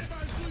 you're dead here.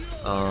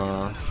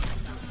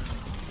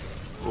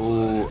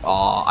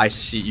 I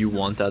see you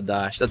want that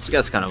dash.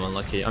 That's kind of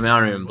unlucky. I mean, I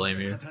don't even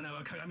blame you.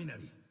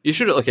 You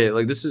should, okay,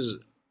 like this is,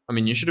 I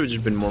mean, you should have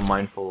just been more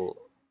mindful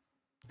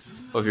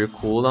of your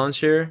cooldowns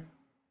here.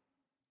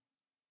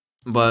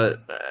 But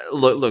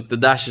look, the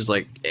dash is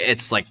like,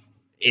 it's like,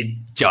 it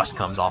just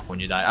comes off when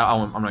you die.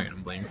 I'm not gonna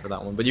blame you for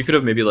that one. But you could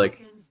have maybe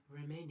like,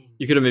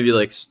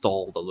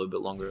 stalled a little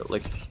bit longer.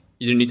 Like,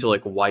 you didn't need to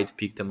like wide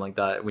peek them like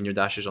that when your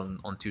dash is on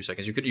 2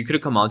 seconds. You could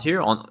have come out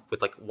here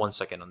with like 1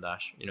 second on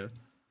dash, you know.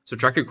 So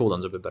track your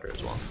cooldowns a bit better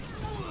as well.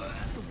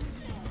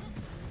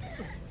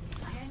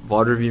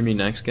 VOD review me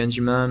next, Genji,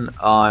 man.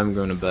 I'm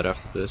going to bed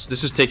after this.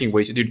 This is taking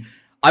way too, dude.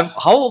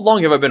 How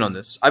long have I been on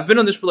this? I've been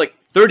on this for like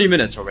 30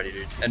 minutes already,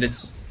 dude. And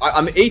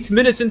I'm 8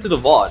 minutes into the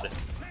VOD.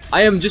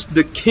 I am just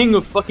the king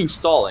of fucking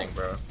stalling,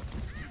 bro.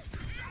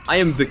 I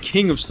am the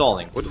king of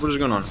stalling. What is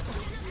going on?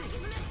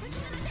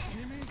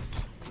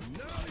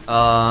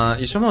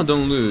 You somehow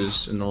don't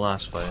lose in the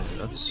last fight.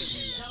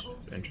 That's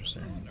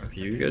interesting.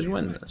 Okay, you guys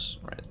win this,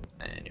 right?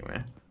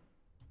 Anyway,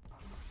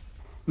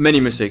 many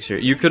mistakes here.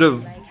 You could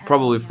have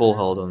probably full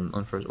held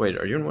on first. Wait,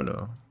 are you in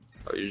Widow?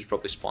 Oh, you just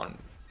probably spawned.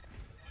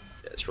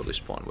 Yeah, it's probably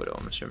spawned Widow,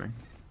 I'm assuming.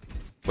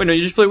 Wait, no,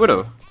 you just play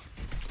Widow.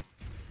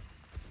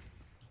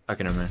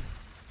 Okay, never mind.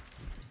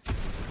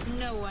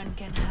 No one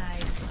can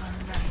hide from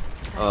my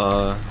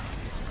sight.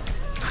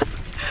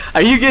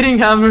 Are you getting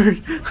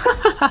hammered?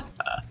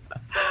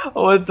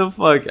 What the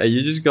fuck?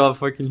 You just got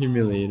fucking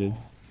humiliated.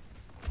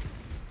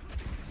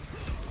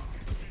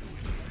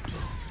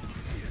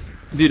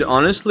 Dude,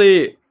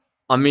 honestly,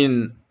 I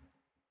mean,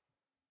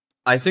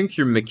 I think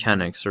your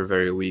mechanics are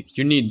very weak.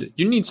 You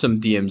need some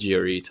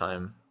DMGRE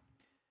time.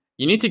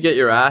 You need to get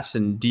your ass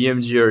in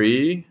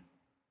DMGRE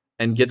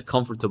and get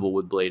comfortable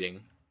with blading.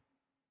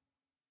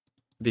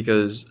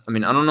 Because, I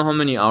mean, I don't know how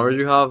many hours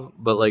you have,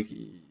 but like,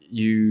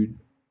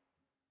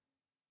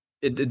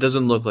 it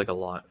doesn't look like a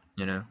lot,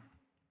 you know?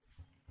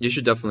 You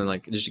should definitely,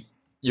 like,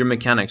 your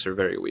mechanics are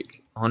very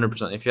weak.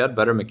 100%. If you had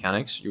better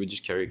mechanics, you would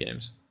just carry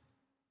games.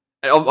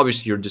 And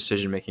obviously, your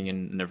decision making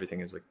and everything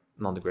is like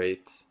not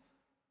great,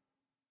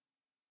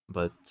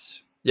 but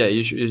yeah,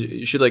 you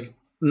should like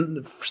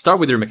start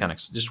with your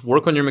mechanics. Just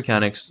work on your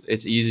mechanics.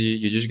 It's easy.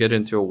 You just get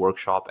into a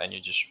workshop and you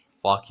just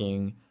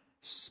fucking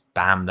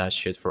spam that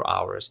shit for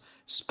hours.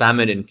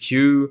 Spam it in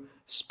queue.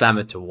 Spam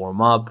it to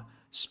warm up.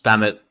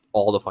 Spam it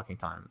all the fucking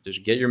time.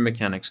 Just get your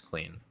mechanics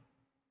clean.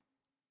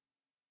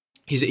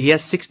 He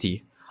has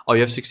 60. Oh,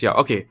 you have 60 hours.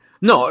 Okay.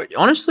 No,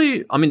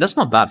 honestly, I mean, that's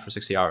not bad for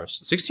 60 hours.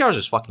 60 hours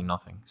is fucking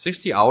nothing.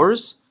 60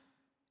 hours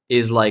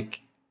is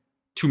like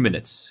 2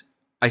 minutes.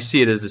 I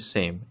see it as the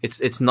same.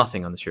 It's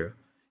nothing on this hero.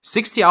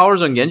 60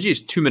 hours on Genji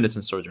is 2 minutes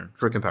in Sojourn,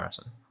 for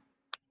comparison.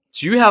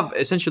 So you have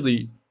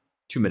essentially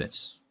 2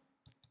 minutes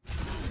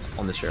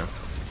on this hero,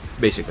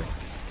 basically.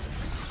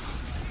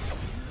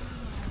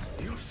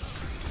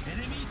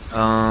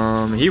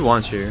 He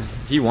wants you.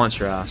 He wants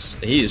your ass.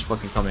 He is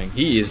fucking coming.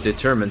 He is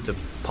determined to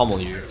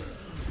pummel you.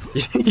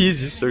 He's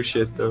just so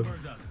shit though.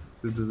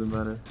 It doesn't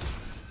matter.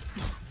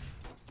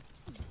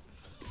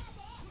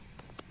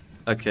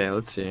 Okay,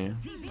 let's see.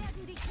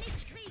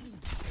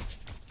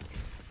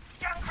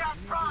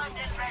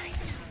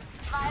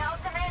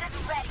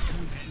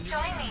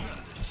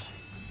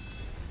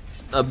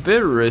 A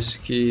bit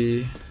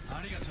risky.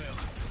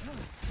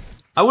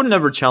 I would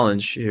never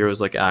challenge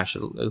heroes like Ashe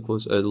at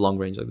long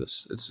range like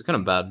this. It's kind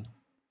of bad.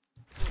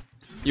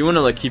 You want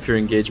to like keep your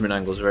engagement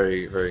angles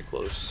very, very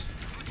close.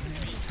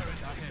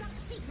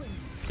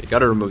 You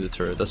gotta remove the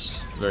turret.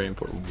 That's very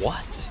important.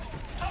 What?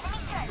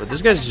 But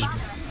this guy's just.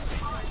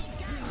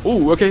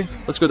 Ooh, okay.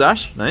 Let's go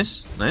dash.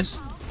 Nice, nice.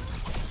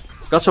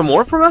 Got some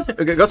more for us?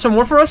 Got some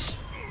more for us?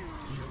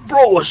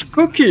 Bro was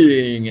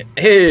cooking!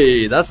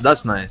 Hey,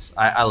 that's nice.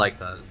 I like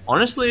that.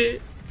 Honestly,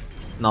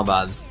 not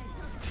bad.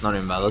 Not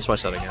even bad. Let's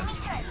watch that again.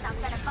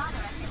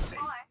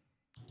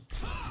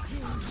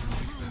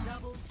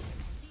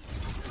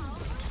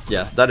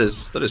 Yeah, that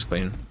is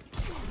clean.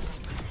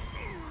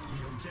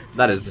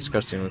 That is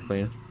disgustingly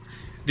clean.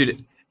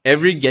 Dude,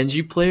 every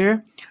Genji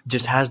player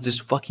just has this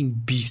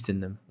fucking beast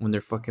in them when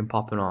they're fucking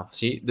popping off.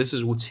 See, this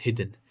is what's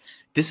hidden.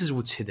 This is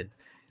what's hidden.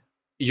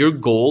 Your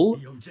goal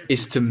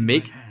is to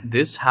make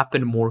this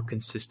happen more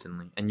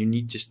consistently, and you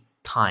need just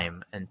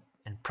time and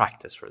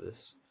practice for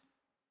this.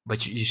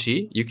 But you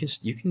see, you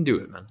can do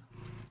it, man.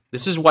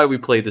 This is why we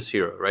play this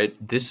hero, right?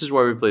 This is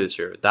why we play this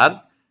hero.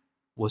 That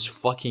was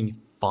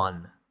fucking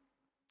fun.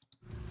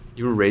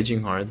 You were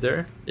raging hard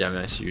there? Yeah, I mean,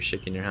 I see you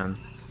shaking your hand.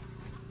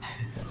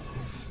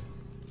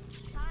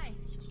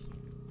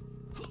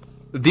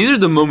 These are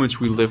the moments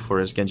we live for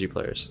as Genji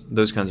players.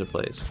 Those kinds of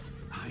plays.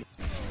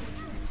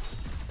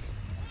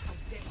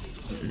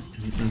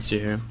 Let's see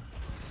here.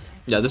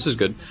 Yeah, this is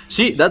good.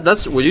 See,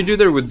 that's what you do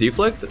there with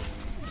deflect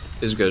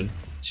is good.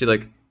 See,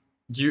 like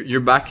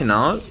you're backing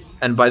out,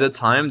 and by the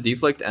time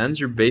deflect ends,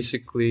 you're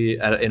basically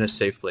in a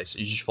safe place.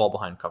 You just fall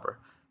behind cover.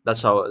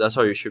 That's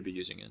how you should be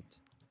using it.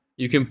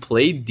 You can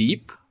play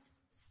deep,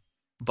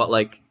 but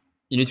like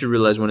you need to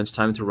realize when it's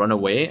time to run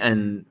away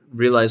and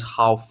realize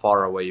how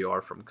far away you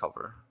are from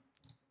cover.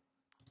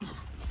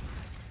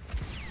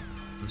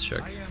 Let's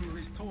check.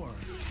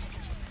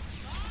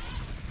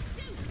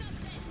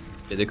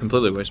 Yeah, they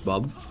completely waste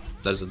Bob.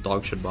 That is a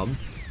dog shit Bob.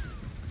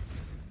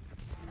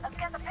 Let's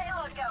get the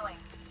payload going.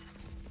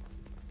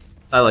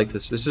 I like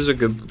this. This is a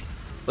good,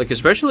 like,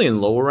 especially in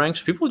lower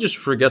ranks, people just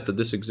forget that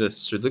this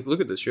exists. So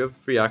look at this. You have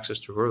free access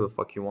to whoever the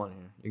fuck you want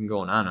here. You can go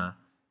on Ana,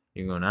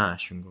 you can go on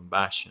Ashe, you can go on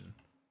Bastion,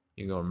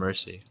 you can go on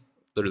Mercy.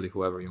 Literally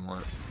whoever you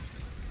want.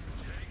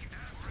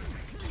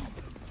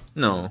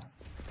 No.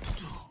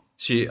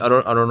 See, I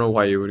don't know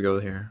why you would go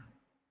here.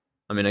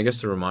 I mean, I guess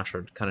the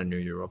Ramatra kind of knew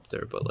you were up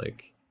there, but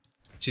like,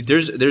 see,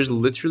 there's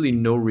literally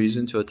no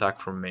reason to attack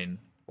from main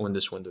when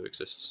this window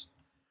exists.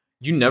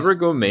 You never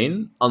go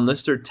main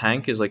unless their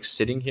tank is like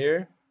sitting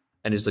here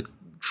and is like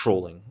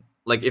trolling.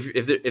 Like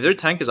if their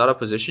tank is out of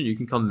position, you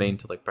can come main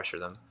to like pressure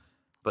them.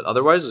 But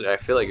otherwise, I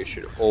feel like you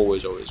should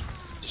always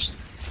just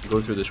go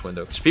through this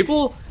window. Because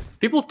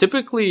people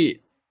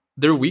typically,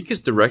 their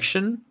weakest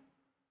direction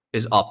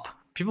is up.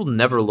 People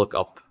never look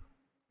up.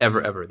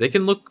 Ever. They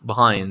can look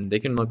behind, they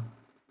can look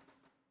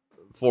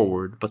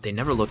forward, but they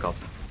never look up.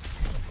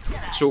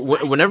 So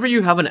whenever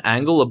you have an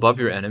angle above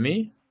your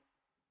enemy,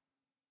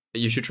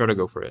 you should try to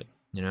go for it,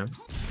 you know?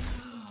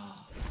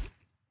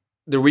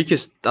 Their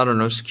weakest, I don't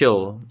know,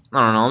 skill. I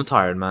don't know, I'm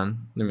tired,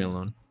 man. Leave me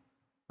alone.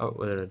 Oh,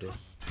 what did I do?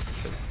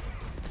 Shit.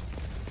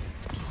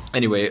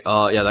 Anyway,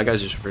 yeah, that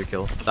guy's just a free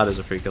kill. That is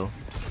a free kill.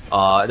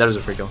 That is a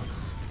free kill.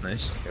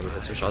 Nice. Okay, we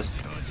hit some shots.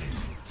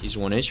 He's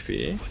 1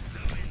 HP.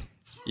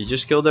 You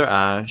just killed their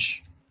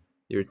Ashe.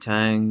 Your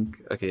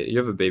tank. Okay, you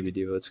have a baby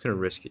diva. It's kind of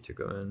risky to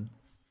go in.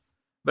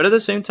 But at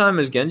the same time,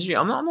 as Genji,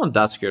 I'm not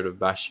that scared of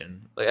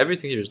Bastion. Like,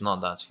 everything here is not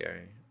that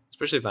scary.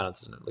 Especially if Ana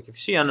doesn't. Like, if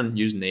you see Ana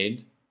use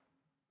nade,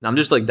 I'm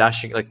just like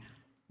dashing. Like,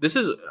 this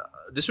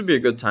would be a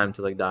good time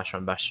to like dash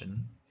on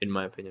Bastion, in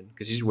my opinion,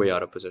 because he's way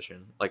out of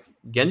position. Like,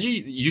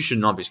 Genji, you should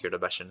not be scared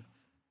of Bastion.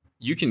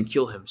 You can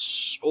kill him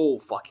so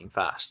fucking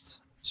fast.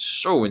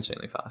 So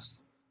insanely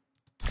fast.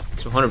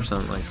 So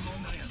 100% like...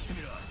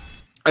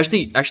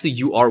 Actually,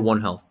 you are 1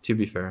 health, to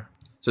be fair.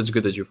 So it's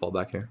good that you fall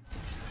back here.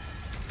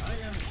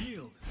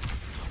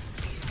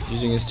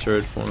 Using his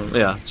turret form.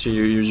 Yeah, so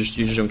you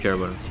just don't care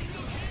about him.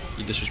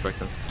 You disrespect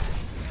him.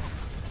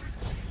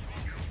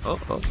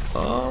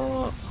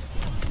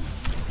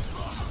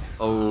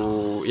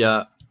 Oh,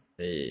 yeah.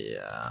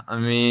 Yeah, I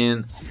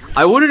mean,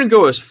 I wouldn't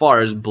go as far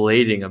as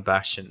blading a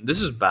Bastion.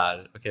 This is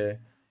bad, okay?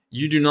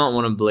 You do not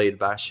want to blade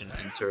Bastion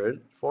in turret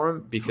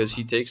form because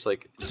he takes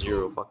like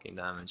 0 fucking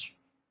damage.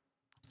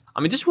 I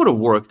mean, this would have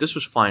worked. This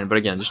was fine, but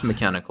again, just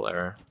mechanical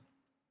error.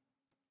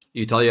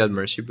 You thought you had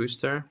Mercy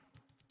boost there?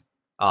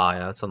 Ah,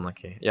 yeah, that's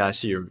unlucky. Yeah, I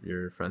see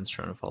your friends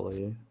trying to follow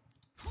you.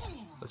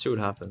 Let's see what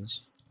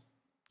happens.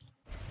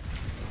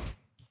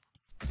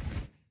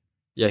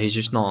 Yeah, he's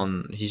just not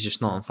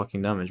on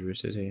fucking damage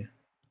boost, is he?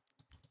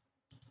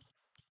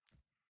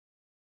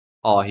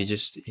 Oh,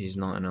 he's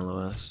not in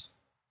LOS.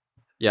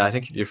 Yeah, I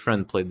think your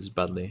friend played this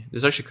badly.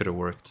 This actually could have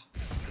worked.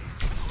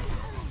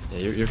 Yeah,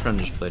 your friend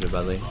just played it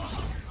badly.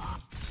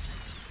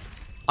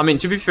 I mean,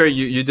 to be fair,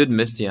 you did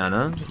miss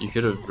Diana. You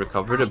could have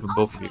recovered it, but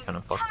both of you kind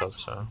of fucked up,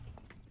 so...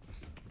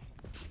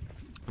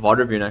 VOD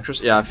review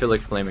Necros? Yeah, I feel like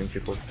flaming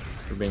people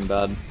for being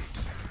bad.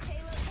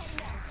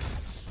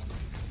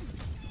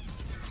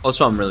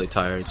 Also, I'm really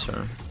tired,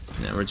 so...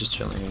 Yeah, we're just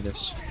chilling, I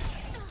guess.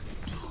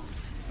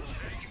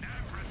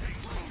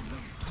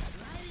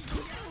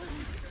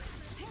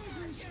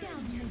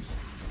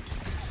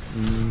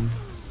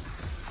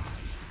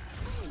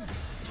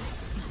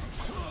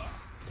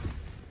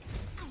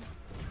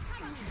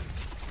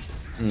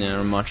 Yeah,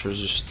 Ramatra's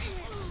just...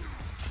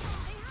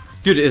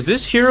 Dude, is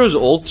this hero's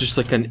ult just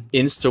like an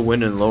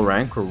insta-win in low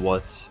rank or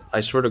what?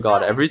 I swear to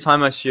god, every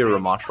time I see a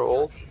Ramatra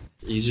ult,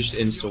 he's just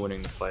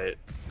insta-winning the fight.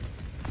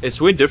 It's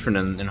way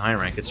different in high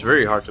rank. It's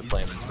very hard to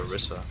play him into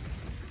Orisa.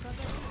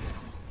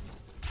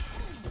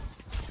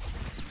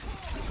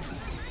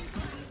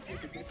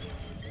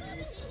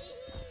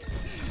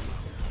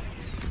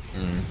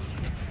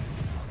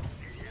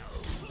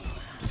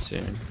 Let's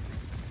see.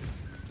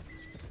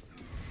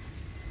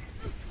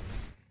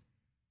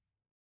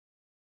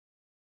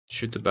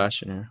 Shoot the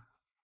Bastion here.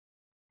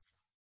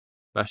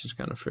 Bastion's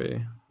kind of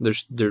free.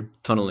 They're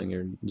tunneling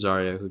your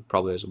Zarya, who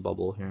probably has a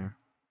bubble here.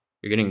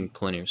 You're getting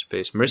plenty of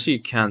space. Mercy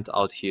can't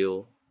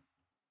out-heal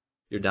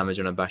your damage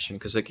on a Bastion,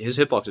 because like his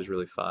hitbox is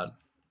really fat.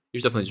 You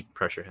should definitely just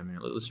pressure him here.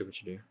 Let's see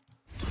what you do.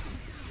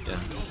 Yeah.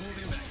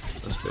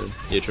 That's good.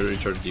 Yeah, try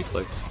to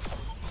deflect.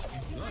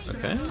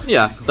 Okay.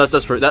 Yeah,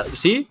 that's for that.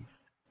 See?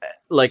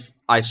 Like,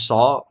 I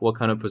saw what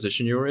kind of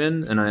position you were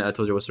in, and I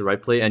told you what's the right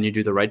play, and you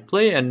do the right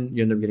play, and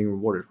you end up getting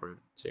rewarded for it.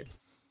 See?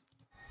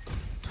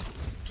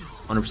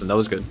 100%, that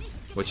was good.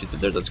 What you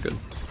did there, that's good.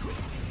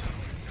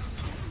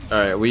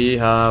 Alright, we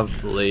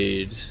have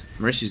Blade.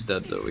 Mercy's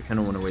dead, though. We kind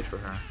of want to wait for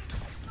her.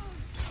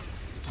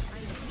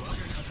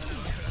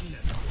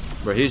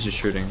 Bro, he's just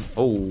shooting.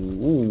 Oh,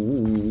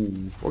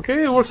 ooh.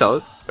 Okay, it worked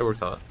out. It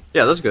worked out.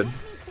 Yeah, that's good.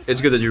 It's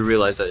good that you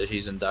realize that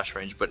he's in dash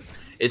range, but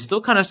it's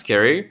still kind of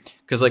scary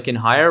because, like, in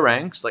higher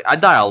ranks, like, I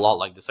die a lot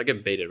like this. I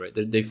get baited, right?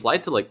 They fly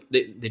to, like,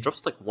 they drop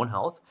to, like, 1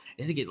 health,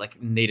 and they get, like,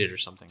 naded or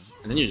something.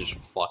 And then you're just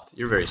fucked.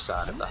 You're very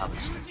sad if that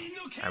happens.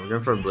 Alright, we're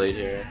going for a Blade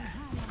here.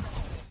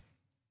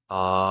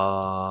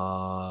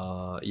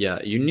 Yeah,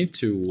 you need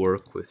to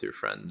work with your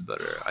friend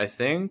better. I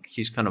think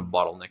he's kind of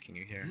bottlenecking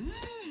you here.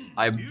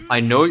 I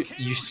know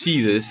you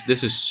see this.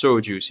 This is so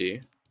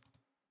juicy.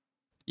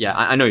 Yeah,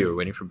 I know you were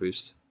waiting for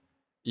boost.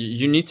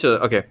 You need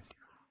to, okay,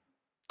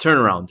 turn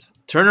around.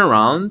 Turn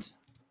around.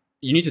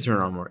 You need to turn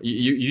around more.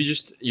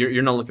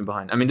 You're not looking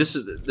behind. I mean, this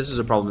is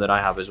a problem that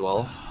I have as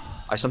well.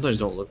 I sometimes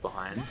don't look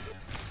behind,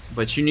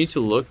 but you need to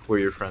look where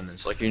your friend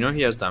is. Like, you know,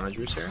 he has damage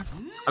boost here.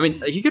 I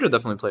mean, he could have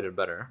definitely played it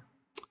better,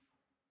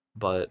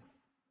 but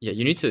yeah,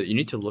 you need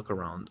to look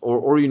around,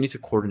 or you need to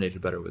coordinate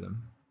it better with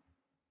him.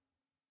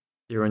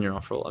 You're on your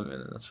off roll. I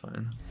mean, that's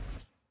fine.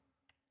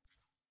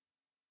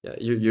 Yeah,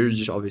 you're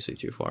just obviously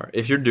too far.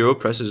 If your duo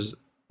presses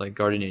like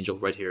Guardian Angel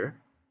right here,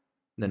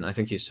 then I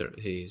think he's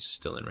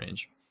still in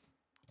range.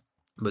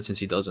 But since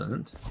he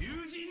doesn't,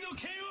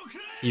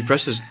 he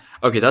presses.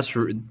 Okay, that's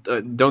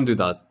don't do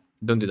that.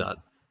 Don't do that.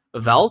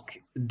 Valk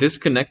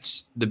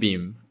disconnects the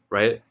beam,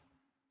 right?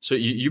 So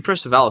you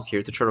press Valk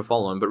here to try to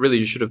follow him, but really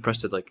you should have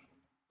pressed it like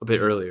a bit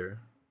earlier.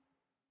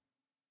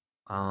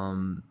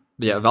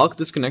 But yeah, Valk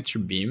disconnects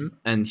your beam,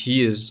 and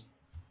he has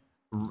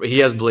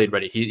Blade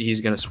ready. He's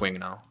gonna swing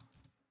now,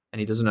 and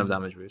he doesn't have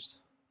damage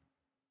boost.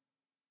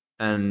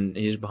 And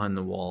he's behind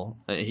the wall.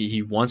 And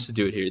he wants to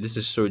do it here. This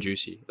is so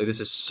juicy. Like, this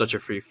is such a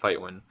free fight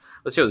win.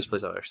 Let's see how this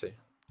plays out, actually.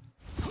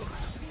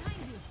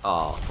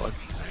 Oh, fuck.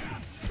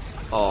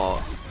 Oh,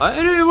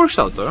 it works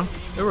out, though.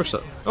 It works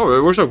out. Oh,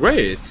 it works out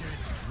great.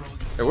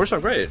 It works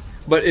out great.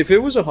 But if it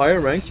was a higher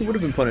rank, he would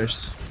have been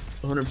punished.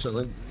 100%.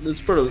 Like,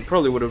 this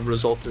probably would have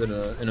resulted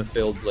in a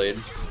failed Blade.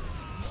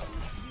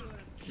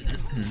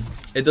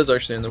 It does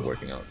actually end up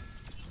working out.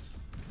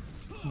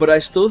 But I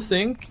still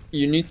think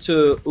you need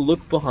to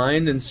look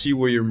behind and see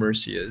where your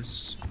Mercy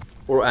is.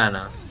 Or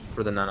Ana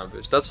for the nano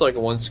boost. That's like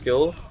one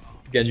skill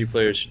Genji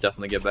players should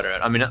definitely get better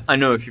at. I mean, I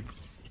know if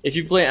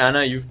you play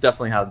Ana, you've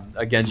definitely had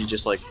a Genji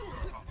just like...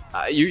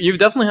 you've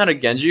definitely had a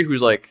Genji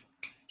who's like...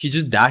 He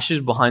just dashes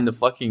behind the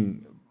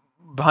fucking...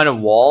 Behind a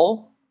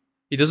wall.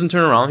 He doesn't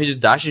turn around, he just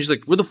dashes. He's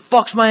like, where the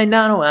fuck's my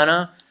nano,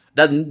 Ana?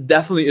 That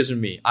definitely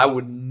isn't me. I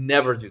would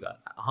never do that.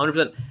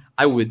 100%.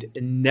 I would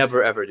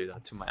never ever do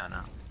that to my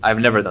Ana. I've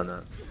never done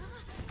that.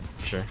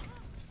 For sure.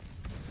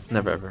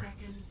 Never ever.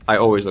 I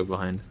always look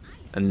behind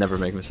and never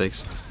make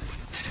mistakes.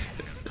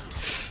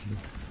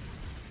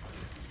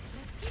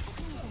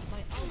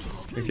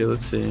 Okay,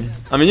 let's see.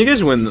 I mean, you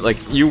guys win, like,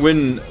 you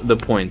win the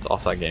point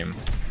off that game.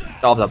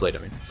 Off that Blade, I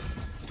mean.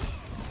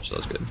 So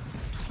that's good.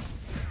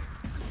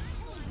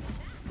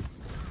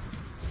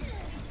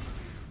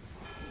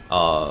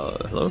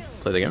 Hello?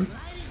 Play the game?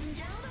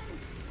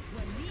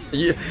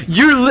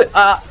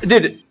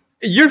 Dude,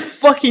 you're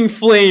fucking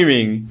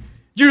flaming.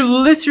 You're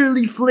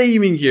literally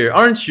flaming here,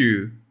 aren't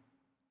you?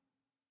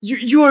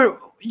 You're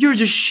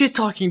just shit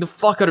talking the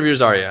fuck out of your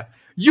Zarya.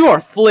 You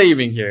are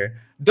flaming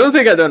here. Don't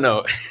think I don't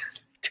know.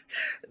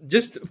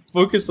 Just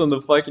focus on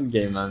the fucking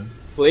game, man.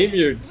 Flame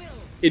your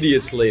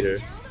idiots later.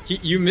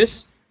 You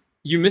miss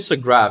a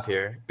grab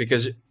here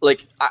because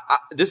like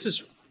this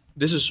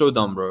is so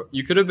dumb, bro.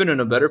 You could have been in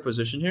a better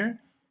position here.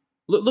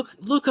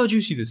 Look how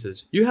juicy this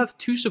is. You have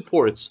two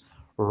supports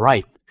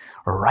ripe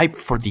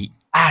for the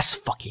ass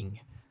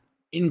fucking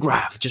in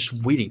graph, just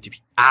waiting to be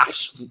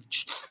absolutely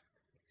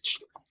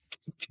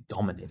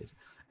dominated,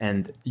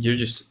 and you're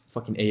just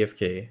fucking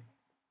AFK,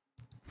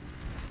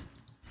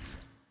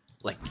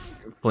 like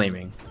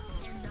flaming.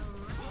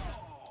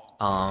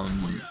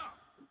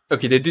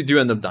 Okay, they do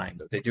end up dying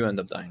though. They do end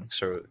up dying,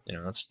 so you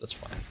know that's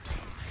fine.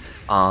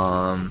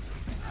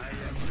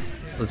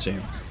 Let's see.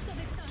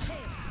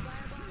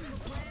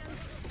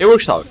 It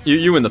works out.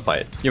 You win the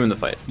fight. You win the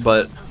fight.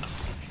 But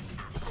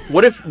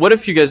what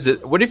if you guys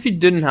did? What if you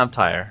didn't have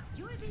Tyre?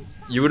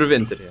 You would have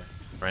inted here,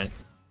 right?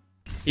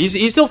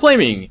 He's still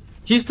flaming.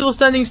 He's still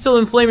standing still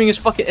and flaming his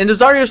fucking. And the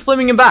Zarya is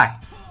flaming him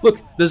back.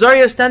 Look, the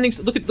Zarya is standing.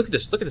 Look at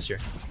this. Look at this here.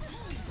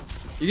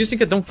 You guys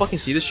think I don't fucking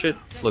see this shit?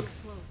 Look.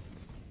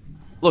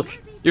 Look.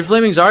 You're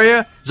flaming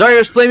Zarya. Zarya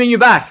is flaming you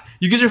back.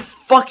 You guys are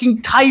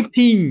fucking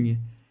typing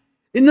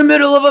in the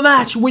middle of a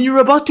match when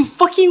you're about to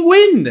fucking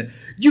win.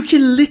 You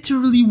can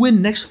literally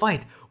win next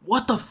fight.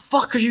 What the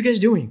fuck are you guys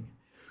doing?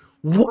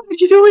 What are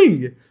you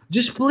doing?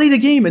 Just play the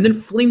game and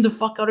then flame the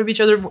fuck out of each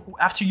other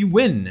after you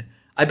win.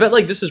 I bet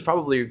like this is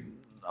probably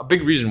a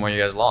big reason why you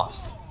guys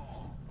lost.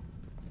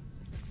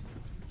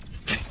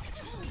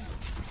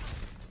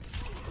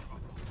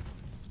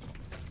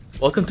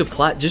 Welcome to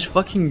Plat. Just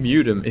fucking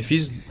mute him. If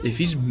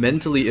he's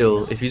mentally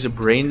ill, if he's a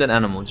brain-dead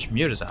animal, just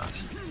mute his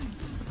ass.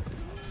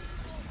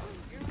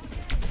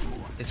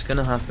 It's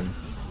gonna happen.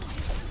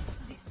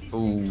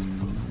 Ooh.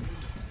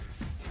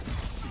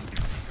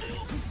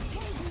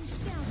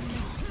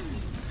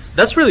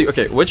 That's really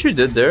okay. What you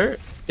did there,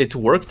 it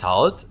worked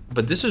out,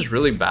 but this is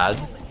really bad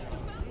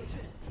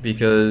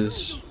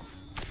because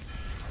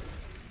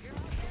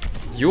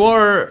you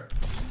are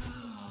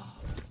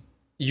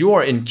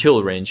in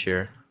kill range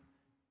here.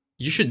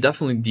 You should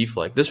definitely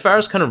deflect. This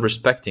Pharah's kind of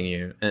respecting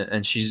you,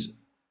 and she's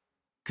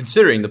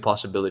considering the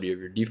possibility of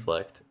your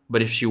deflect.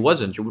 But if she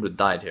wasn't, you would have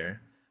died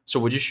here. So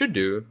what you should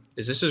do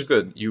is, this is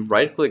good. You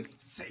right-click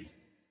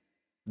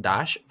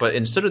dash, but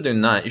instead of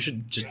doing that, you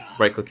should just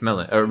right-click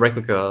melee, or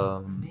right-click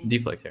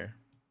deflect here,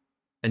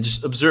 and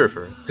just observe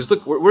her. Because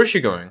look, where's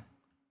she going?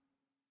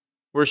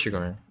 Where's she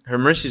going? Her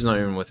Mercy's not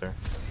even with her.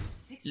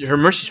 Her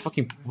Mercy's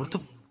fucking. What the?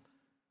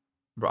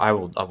 Bro, I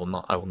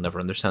will never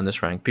understand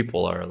this rank.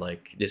 People are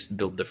like just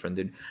built different,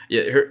 dude.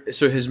 Yeah,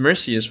 so his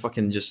Mercy is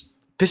fucking just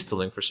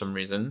pistoling for some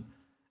reason,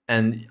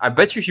 and I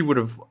bet you he would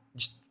have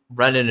just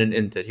ran in and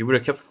inted. He would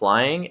have kept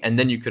flying, and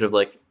then you could have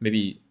like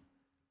maybe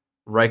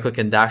right click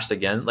and dashed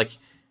again. Like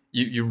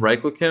you right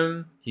click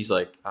him, he's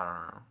like, I don't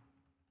know,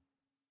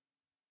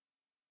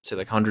 say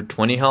like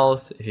 120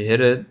 health. If you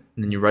hit it,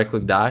 and then you right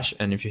click dash,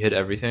 and if you hit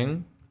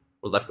everything,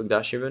 or left click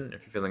dash even,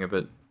 if you're feeling a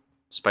bit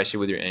spicy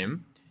with your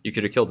aim, you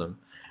could have killed him.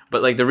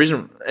 But like the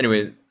reason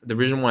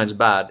why it's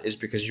bad is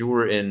because you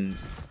were in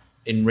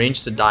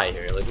range to die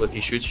here. Like look,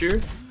 he shoots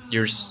you,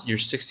 you're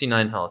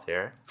 69 health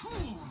here,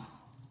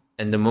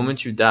 and the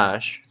moment you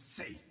dash,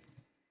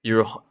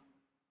 you're.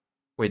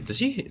 Wait, does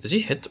he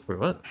hit or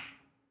what?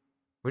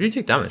 Where do you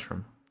take damage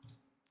from?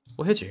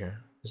 What hits you here?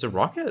 Is it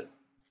rocket?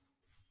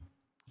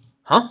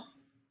 Huh?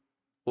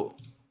 Well,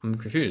 I'm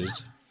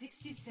confused.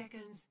 60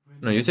 seconds.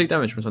 No, you take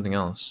damage from something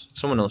else.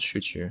 Someone else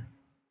shoots you.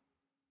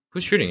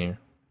 Who's shooting you?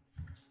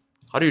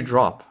 How do you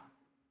drop?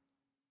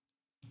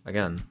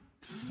 Again.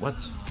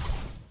 What?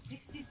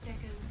 60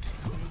 seconds.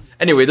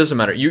 Anyway, it doesn't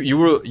matter. You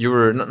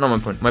were not my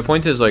point. My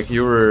point is like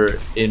you were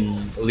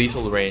in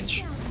lethal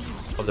range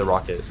of the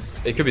rocket.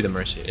 It could be the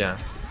Mercy, yeah.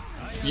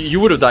 You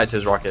would have died to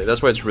his rocket.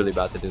 That's why it's really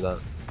bad to do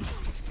that.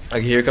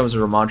 Like here comes the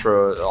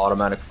Ramantra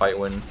automatic fight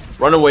win.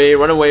 Run away,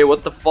 run away.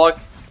 What the fuck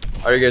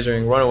are you guys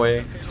doing? Run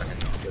away.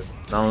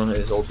 Now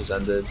his ult is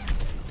ended.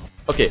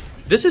 Okay,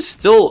 this is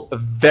still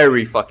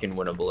very fucking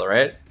winnable,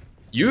 alright?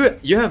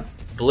 You have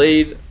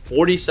Blade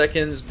 40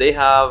 seconds, they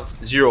have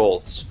 0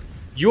 ults.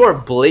 You are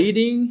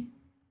blading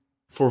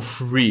for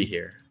free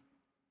here.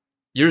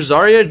 Your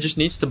Zarya just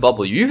needs to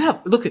bubble. You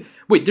have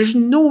wait, there's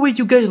no way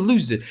you guys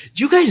lose this.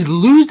 You guys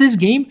lose this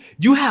game?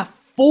 You have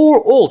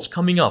 4 ults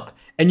coming up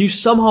and you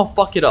somehow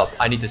fuck it up.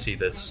 I need to see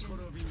this.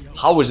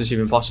 How is this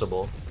even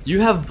possible? You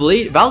have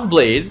Valk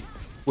Blade,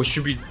 which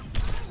should be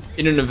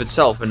in and of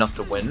itself enough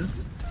to win.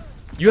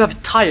 You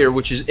have Tyre,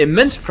 which is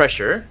immense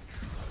pressure.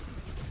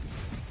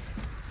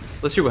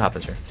 Let's see what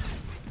happens here.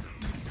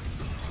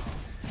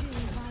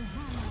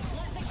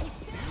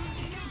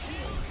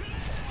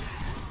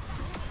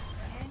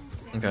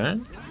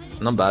 Okay,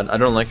 not bad. I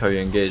don't like how you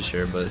engage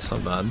here, but it's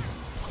not bad.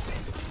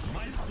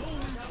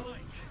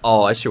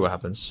 Oh, I see what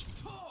happens.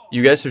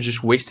 You guys have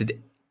just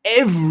wasted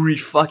every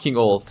fucking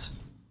ult.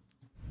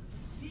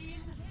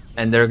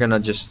 And they're gonna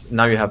just...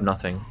 Now you have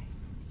nothing.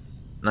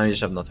 Now you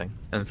just have nothing.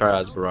 And Pharah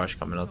has Barrage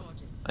coming up.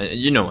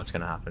 You know what's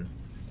gonna happen.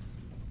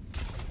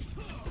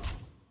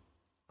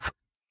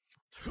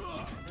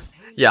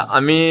 Yeah,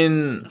 I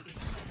mean...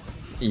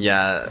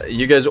 Yeah,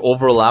 you guys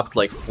overlapped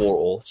like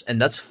 4 ults,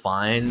 and that's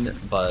fine,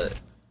 but...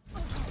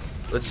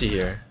 Let's see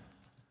here.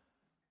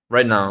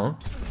 Right now...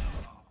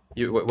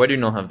 Why do you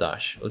not have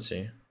dash? Let's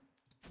see.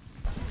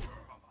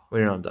 Why do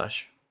you not have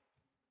dash?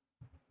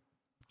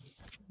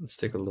 Let's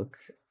take a look.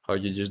 Oh,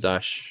 you just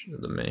dash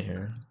the Mei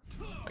here.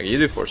 Okay, you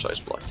do 4 size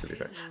block, to be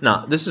fair.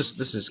 Nah, this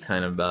is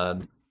kind of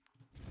bad.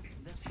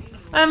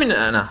 I mean,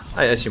 nah.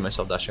 I see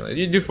myself dashing.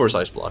 You do 4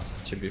 size block,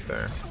 to be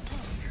fair.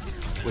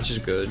 Which is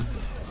good.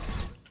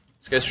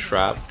 This guy's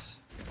trapped.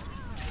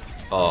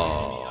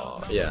 Oh.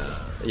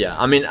 Yeah.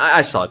 I mean,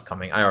 I saw it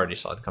coming. I already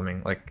saw it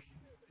coming. Like,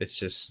 it's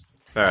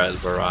just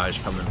Farah's barrage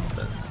coming,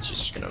 and she's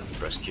just gonna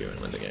rescue and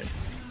win the game.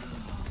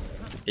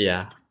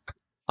 Yeah.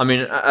 I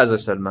mean, as I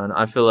said, man,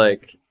 I feel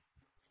like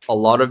a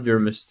lot of your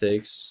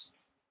mistakes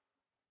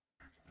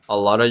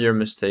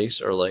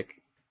are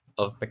like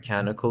of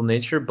mechanical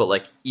nature, but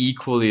like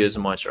equally as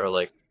much are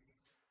like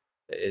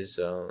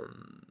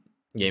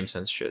game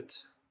sense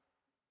shit.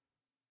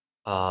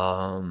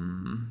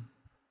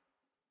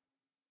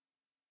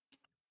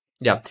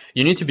 Yeah,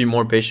 you need to be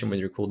more patient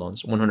with your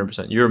cooldowns.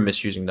 100%. You're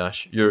misusing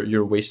dash.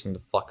 You're wasting the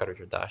fuck out of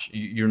your dash.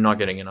 You're not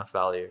getting enough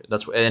value.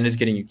 That's what, and it's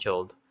getting you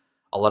killed.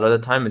 A lot of the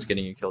time, it's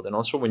getting you killed. And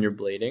also, when you're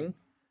blading,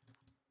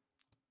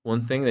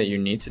 one thing that you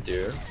need to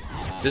do,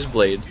 this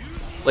blade,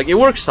 like it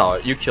works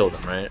out. You kill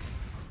them, right?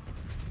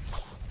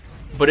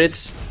 But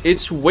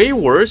it's way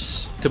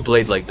worse to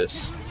blade like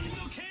this.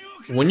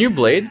 When you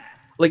blade,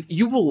 like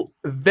you will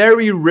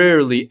very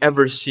rarely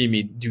ever see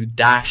me do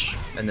dash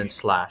and then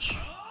slash.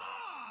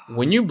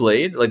 When you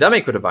blade, like that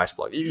may could have ice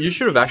block. You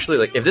should have actually,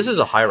 like, if this is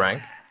a high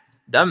rank,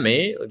 that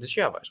may, like, does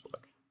she have ice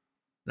block?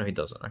 No, he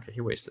doesn't. Okay,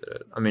 he wasted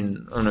it. I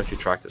mean, I don't know if you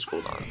tracked his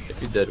cooldown.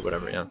 If you did,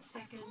 whatever, yeah.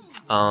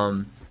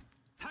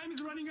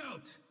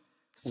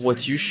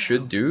 What you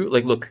should do,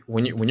 like, look,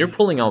 when you're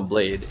pulling out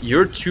blade,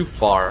 you're too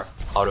far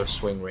out of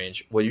swing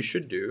range. What you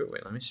should do,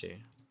 wait, let me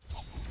see.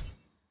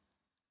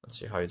 Let's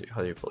see how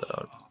do you pull it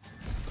out.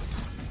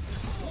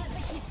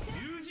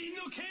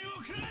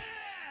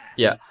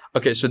 Yeah.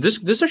 Okay, so this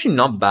is actually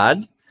not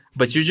bad,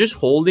 but you're just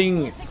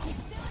holding.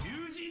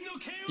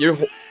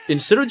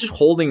 Instead of just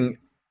holding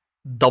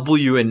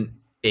W and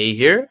A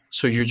here,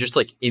 so you're just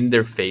like in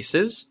their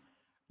faces.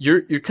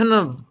 You're kind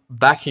of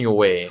backing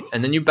away,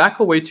 and then you back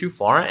away too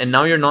far, and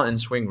now you're not in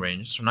swing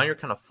range. So now you're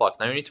kind of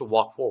fucked. Now you need to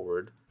walk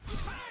forward,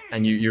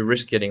 and you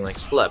risk getting like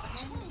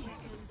slept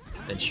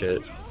and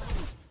shit.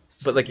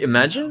 But like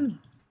imagine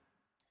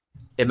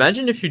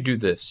if you do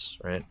this,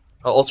 right?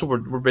 Also,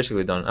 we're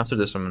basically done. After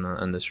this, I'm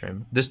gonna end this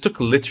stream. This took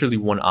literally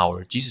 1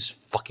 hour. Jesus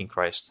fucking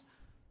Christ.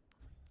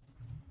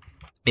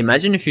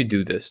 Imagine if you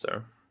do this,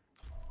 though.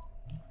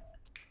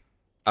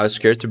 I was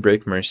scared to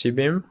break Mercy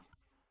Beam.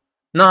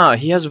 Nah,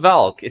 he has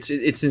Valk. It's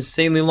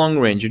insanely long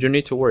range. You don't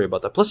need to worry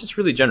about that. Plus, it's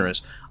really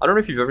generous. I don't know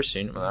if you've ever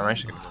seen... Well, I'm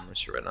actually gonna do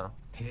Mercy right now.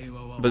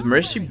 But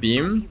Mercy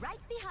Beam,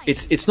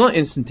 it's not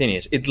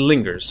instantaneous. It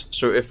lingers.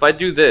 So if I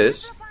do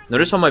this...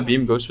 Notice how my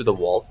beam goes through the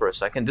wall for a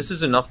second. This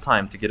is enough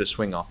time to get a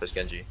swing off as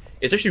Genji.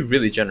 It's actually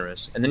really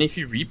generous. And then if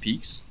he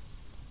re-peaks,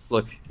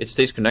 look, it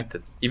stays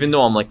connected. Even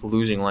though I'm like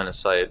losing line of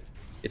sight,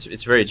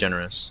 it's very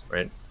generous,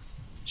 right?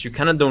 So you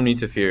kind of don't need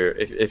to fear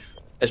if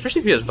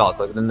especially if he has Valk,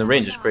 like, then the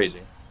range is crazy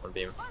on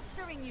beam.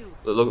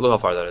 Look how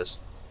far that is.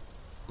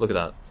 Look at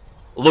that.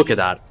 Look at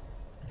that.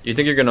 You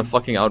think you're gonna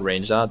fucking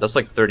outrange that? That's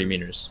like 30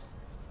 meters.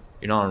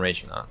 You're not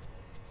unranging that.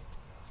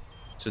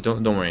 So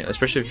don't worry,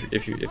 especially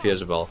if he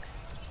has a Valk.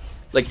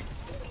 Like,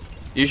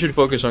 you should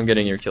focus on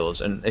getting your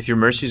kills, and if your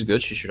Mercy is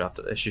good, she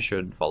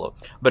should follow.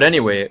 But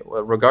anyway,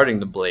 regarding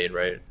the blade,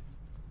 right?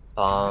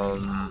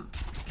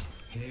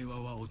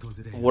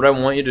 What I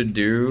want you to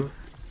do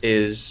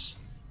is,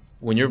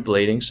 when you're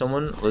blading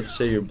someone, let's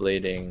say you're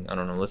blading, I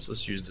don't know,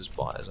 let's use this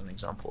bot as an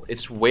example.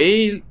 It's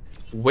way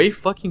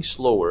fucking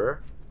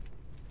slower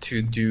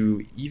to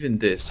do even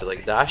this, to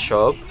like dash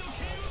up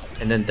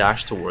and then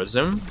dash towards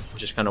them,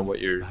 which is kind of what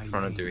you're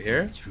trying to do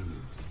here.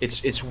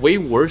 It's way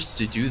worse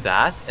to do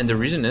that, and the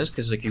reason is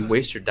because like you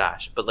waste your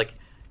dash. But like,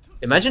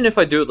 imagine if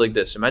I do it like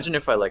this. Imagine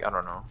if I like, I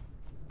don't know,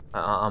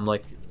 I'm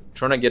like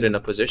trying to get in a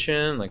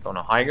position like on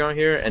a high ground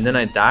here, and then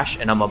I dash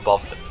and I'm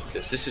above them.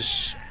 This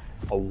is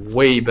a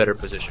way better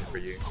position for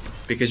you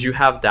because you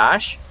have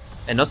dash,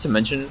 and not to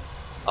mention,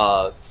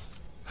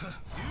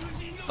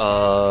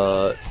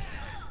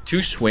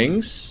 2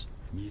 swings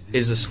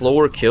is a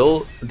slower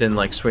kill than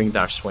like swing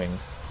dash swing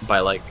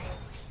by like.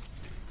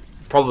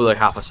 Probably like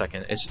half a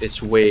second.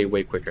 It's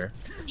way quicker.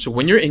 So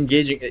when you're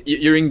engaging,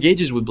 your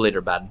engages with blade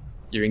are bad.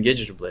 Your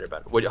engages with blade are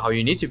bad. How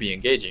you need to be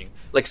engaging.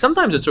 Like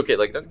sometimes it's okay.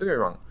 Like don't get me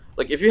wrong.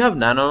 Like if you have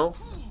nano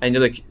and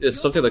you're like it's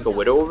something like a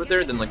widow over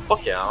there, then like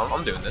fuck yeah,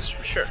 I'm doing this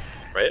for sure,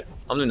 right?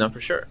 I'm doing that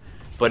for sure.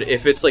 But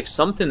if it's like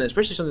something,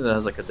 especially something that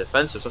has like a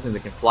defensive, something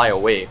that can fly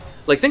away.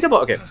 Like think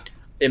about, okay,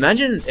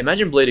 imagine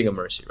blading a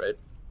Mercy, right?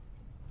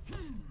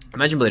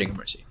 Imagine blading a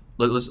Mercy.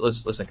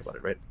 Let's think about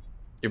it, right?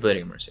 You're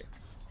blading a Mercy.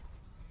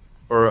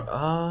 Or,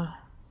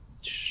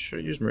 should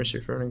I use Mercy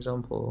for an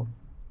example?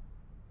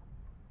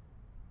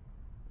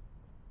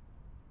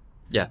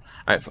 Yeah,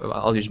 alright,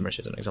 I'll use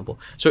Mercy as an example.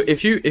 So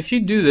if you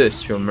do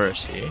this to a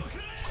Mercy,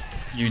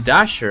 you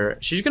dash her,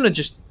 she's gonna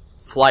just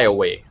fly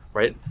away,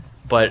 right?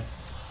 But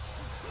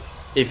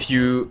if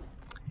you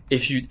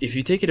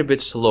take it a bit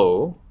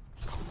slow,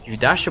 you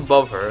dash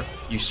above her,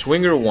 you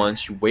swing her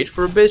once, you wait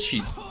for a bit,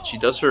 she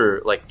does her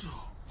like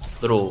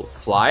little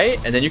fly,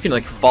 and then you can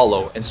like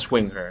follow and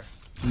swing her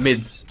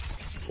mid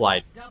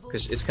flight,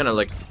 because it's kind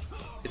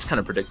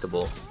of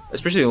predictable,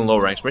 especially in low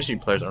ranks. Mercy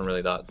players aren't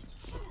really that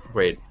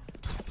great,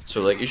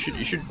 so like you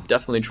should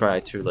definitely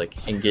try to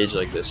like engage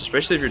like this,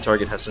 especially if your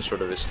target has some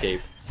sort of escape.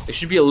 They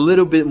should be a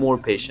little bit more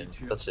patient.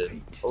 That's it.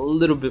 A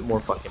little bit more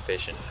fucking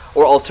patient.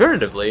 Or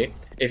alternatively,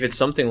 if it's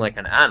something like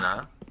an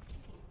Ana,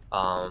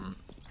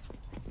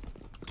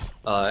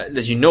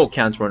 that you know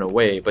can't run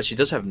away, but she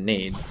does have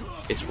nade,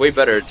 it's way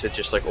better to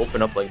just like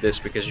open up like this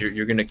because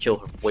you're gonna kill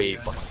her way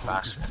fucking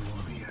faster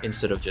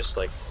instead of just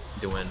like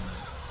doing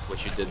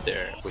what you did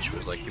there, which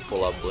was like you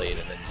pull out blade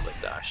and then you like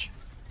dash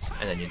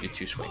and then you do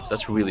 2 swings.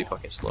 That's really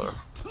fucking slow.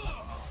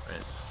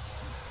 Right.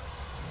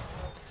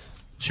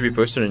 Should be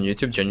posted on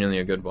YouTube. Genuinely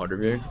a good water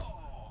review.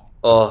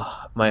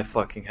 Oh, my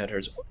fucking head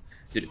hurts.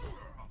 Dude,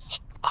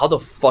 how the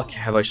fuck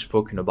have I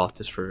spoken about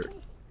this for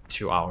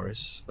 2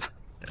 hours?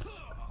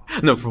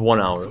 No, for 1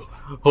 hour.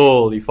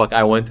 Holy fuck,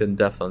 I went in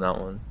depth on that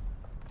one.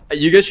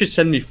 You guys should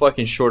send me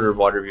fucking shorter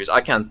water reviews. I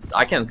can't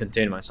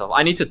contain myself.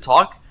 I need to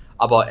talk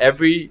about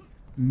every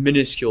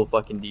minuscule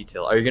fucking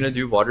detail. Are you gonna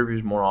do water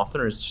reviews more often,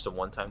 or is it just a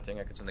one-time thing?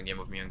 I could send the game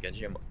with me on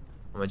Genji. I'm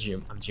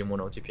GM1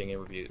 OTPing. It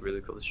would be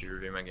really cool to see you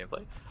review my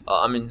gameplay.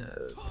 I mean,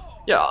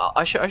 yeah,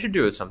 I should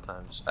do it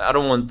sometimes. I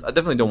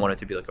definitely don't want it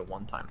to be like a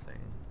one-time thing.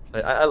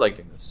 I like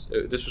doing this.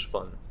 This was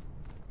fun.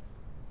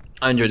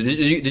 I enjoyed it.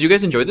 Did you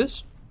guys enjoy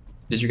this?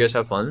 Did you guys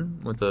have fun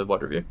with the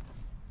water review?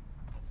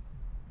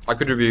 I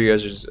could review you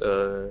guys'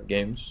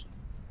 games.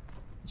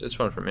 It's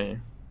fun for me.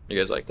 You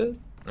guys liked it?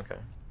 Okay,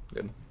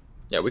 good.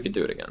 Yeah, we could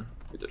do it again.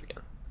 We did it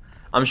again.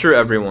 I'm sure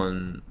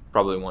everyone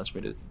probably wants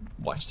me to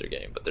watch their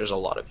game, but there's a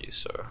lot of you,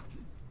 so.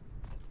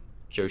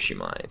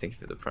 Yoshimai, thank you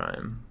for the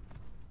prime.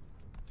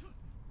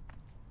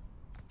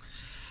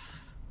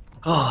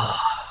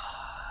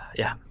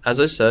 Yeah, as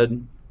I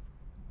said,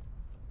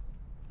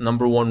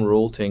 #1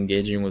 rule to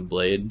engaging with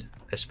Blade,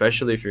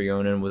 especially if you're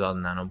going in without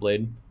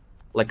NANOBLADE,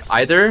 like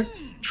either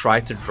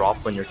try to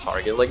drop on your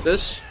target like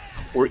this,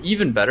 or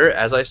even better,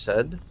 as I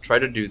said, try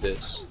to do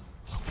this.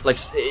 Like,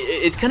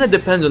 it kind of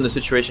depends on the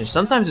situation.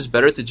 Sometimes it's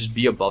better to just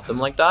be above them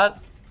like that,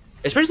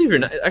 especially if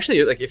you're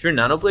actually, like, if you're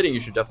nanoblading,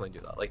 you should definitely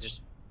do that. Like,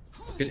 just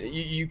because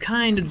you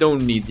kind of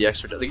don't need the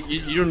extra. Like,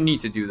 you don't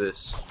need to do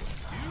this.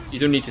 You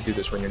don't need to do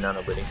this when you're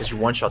nanoblading because you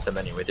one-shot them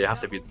anyway. They have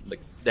to be like,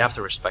 they have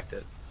to respect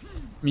it.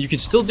 I mean, you can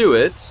still do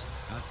it.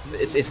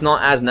 It's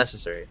not as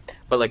necessary.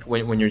 But like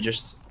when you're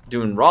just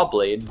doing raw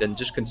blade, then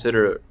just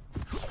consider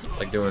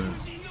like doing.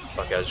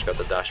 Fuck, I just got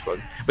the dash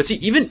bug. But see,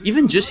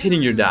 even just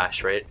hitting your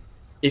dash, right?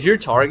 If your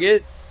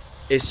target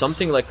is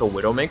something like a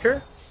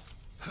Widowmaker,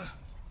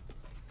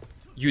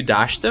 you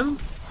dash them,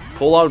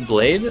 pull out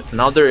blade,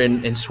 now they're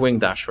in swing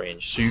dash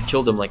range, so you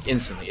kill them like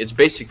instantly. It's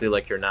basically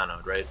like your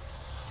nanoed, right?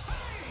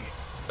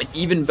 Like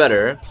even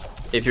better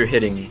if you're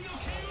hitting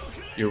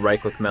your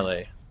right click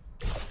melee.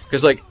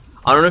 Because like,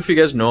 I don't know if you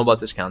guys know about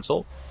this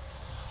cancel,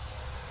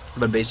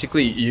 but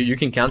basically you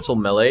can cancel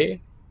melee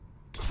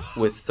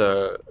with,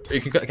 you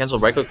can cancel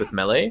right click with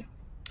melee.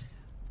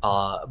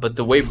 But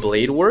the way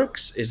blade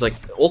works is like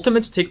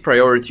ultimates take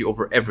priority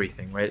over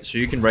everything, right? So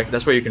you can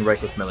that's why you can right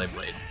click melee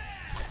blade.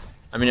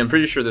 I mean, I'm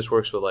pretty sure this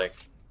works with like,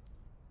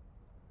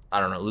 I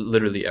don't know,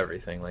 literally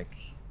everything. Like,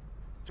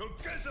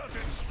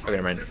 okay,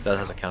 never mind, that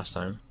has a cast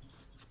time.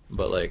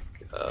 But like,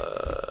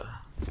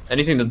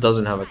 anything that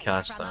doesn't have a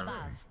cast time.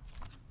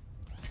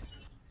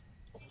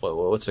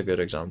 What's a good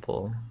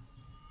example?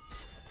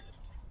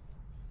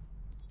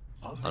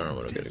 I don't know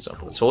what a good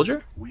example is.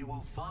 Soldier?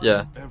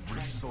 Yeah.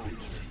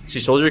 See,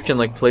 Soldier can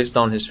like place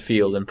down his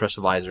field and press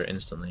visor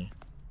instantly.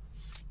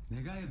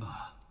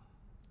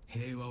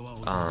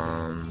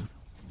 I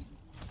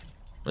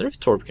wonder if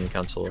Torp can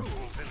cancel.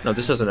 No,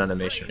 this has an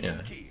animation.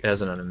 Yeah, it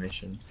has an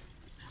animation.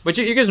 But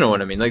you guys know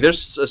what I mean. Like,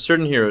 there's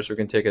certain heroes who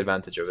can take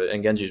advantage of it,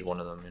 and Genji's one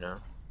of them, you know?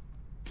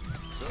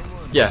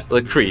 Yeah,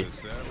 like Kree.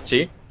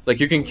 See? Like,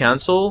 you can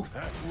cancel,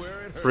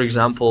 for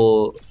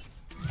example,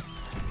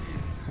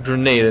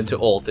 grenade into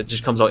ult. It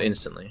just comes out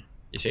instantly,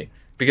 you see?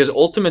 Because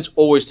ultimates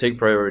always take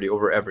priority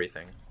over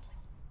everything.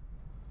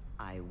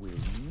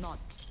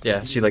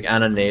 Yeah, see, like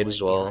Ana nade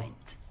as well.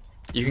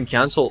 You can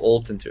cancel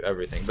ult into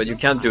everything, but you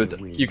can't do it.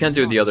 You can't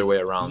do it the other way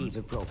around.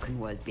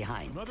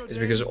 It's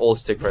because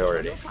ults take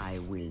priority. I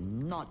will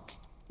not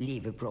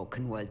leave a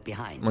broken world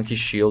behind. Monkey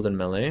shield and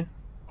melee.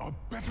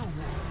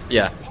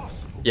 Yeah,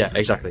 yeah,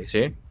 exactly.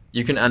 See,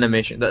 you can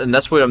animation, and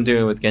that's what I'm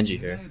doing with Genji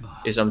here.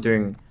 Is I'm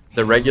doing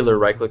the regular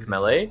right-click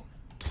melee,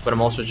 but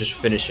I'm also just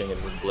finishing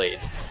it with blade.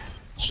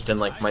 So then,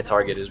 like, my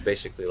target is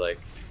basically like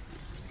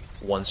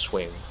one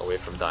swing away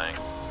from dying.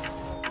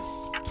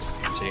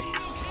 See,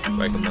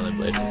 right-click melee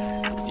blade,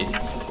 easy,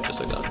 just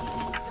like that.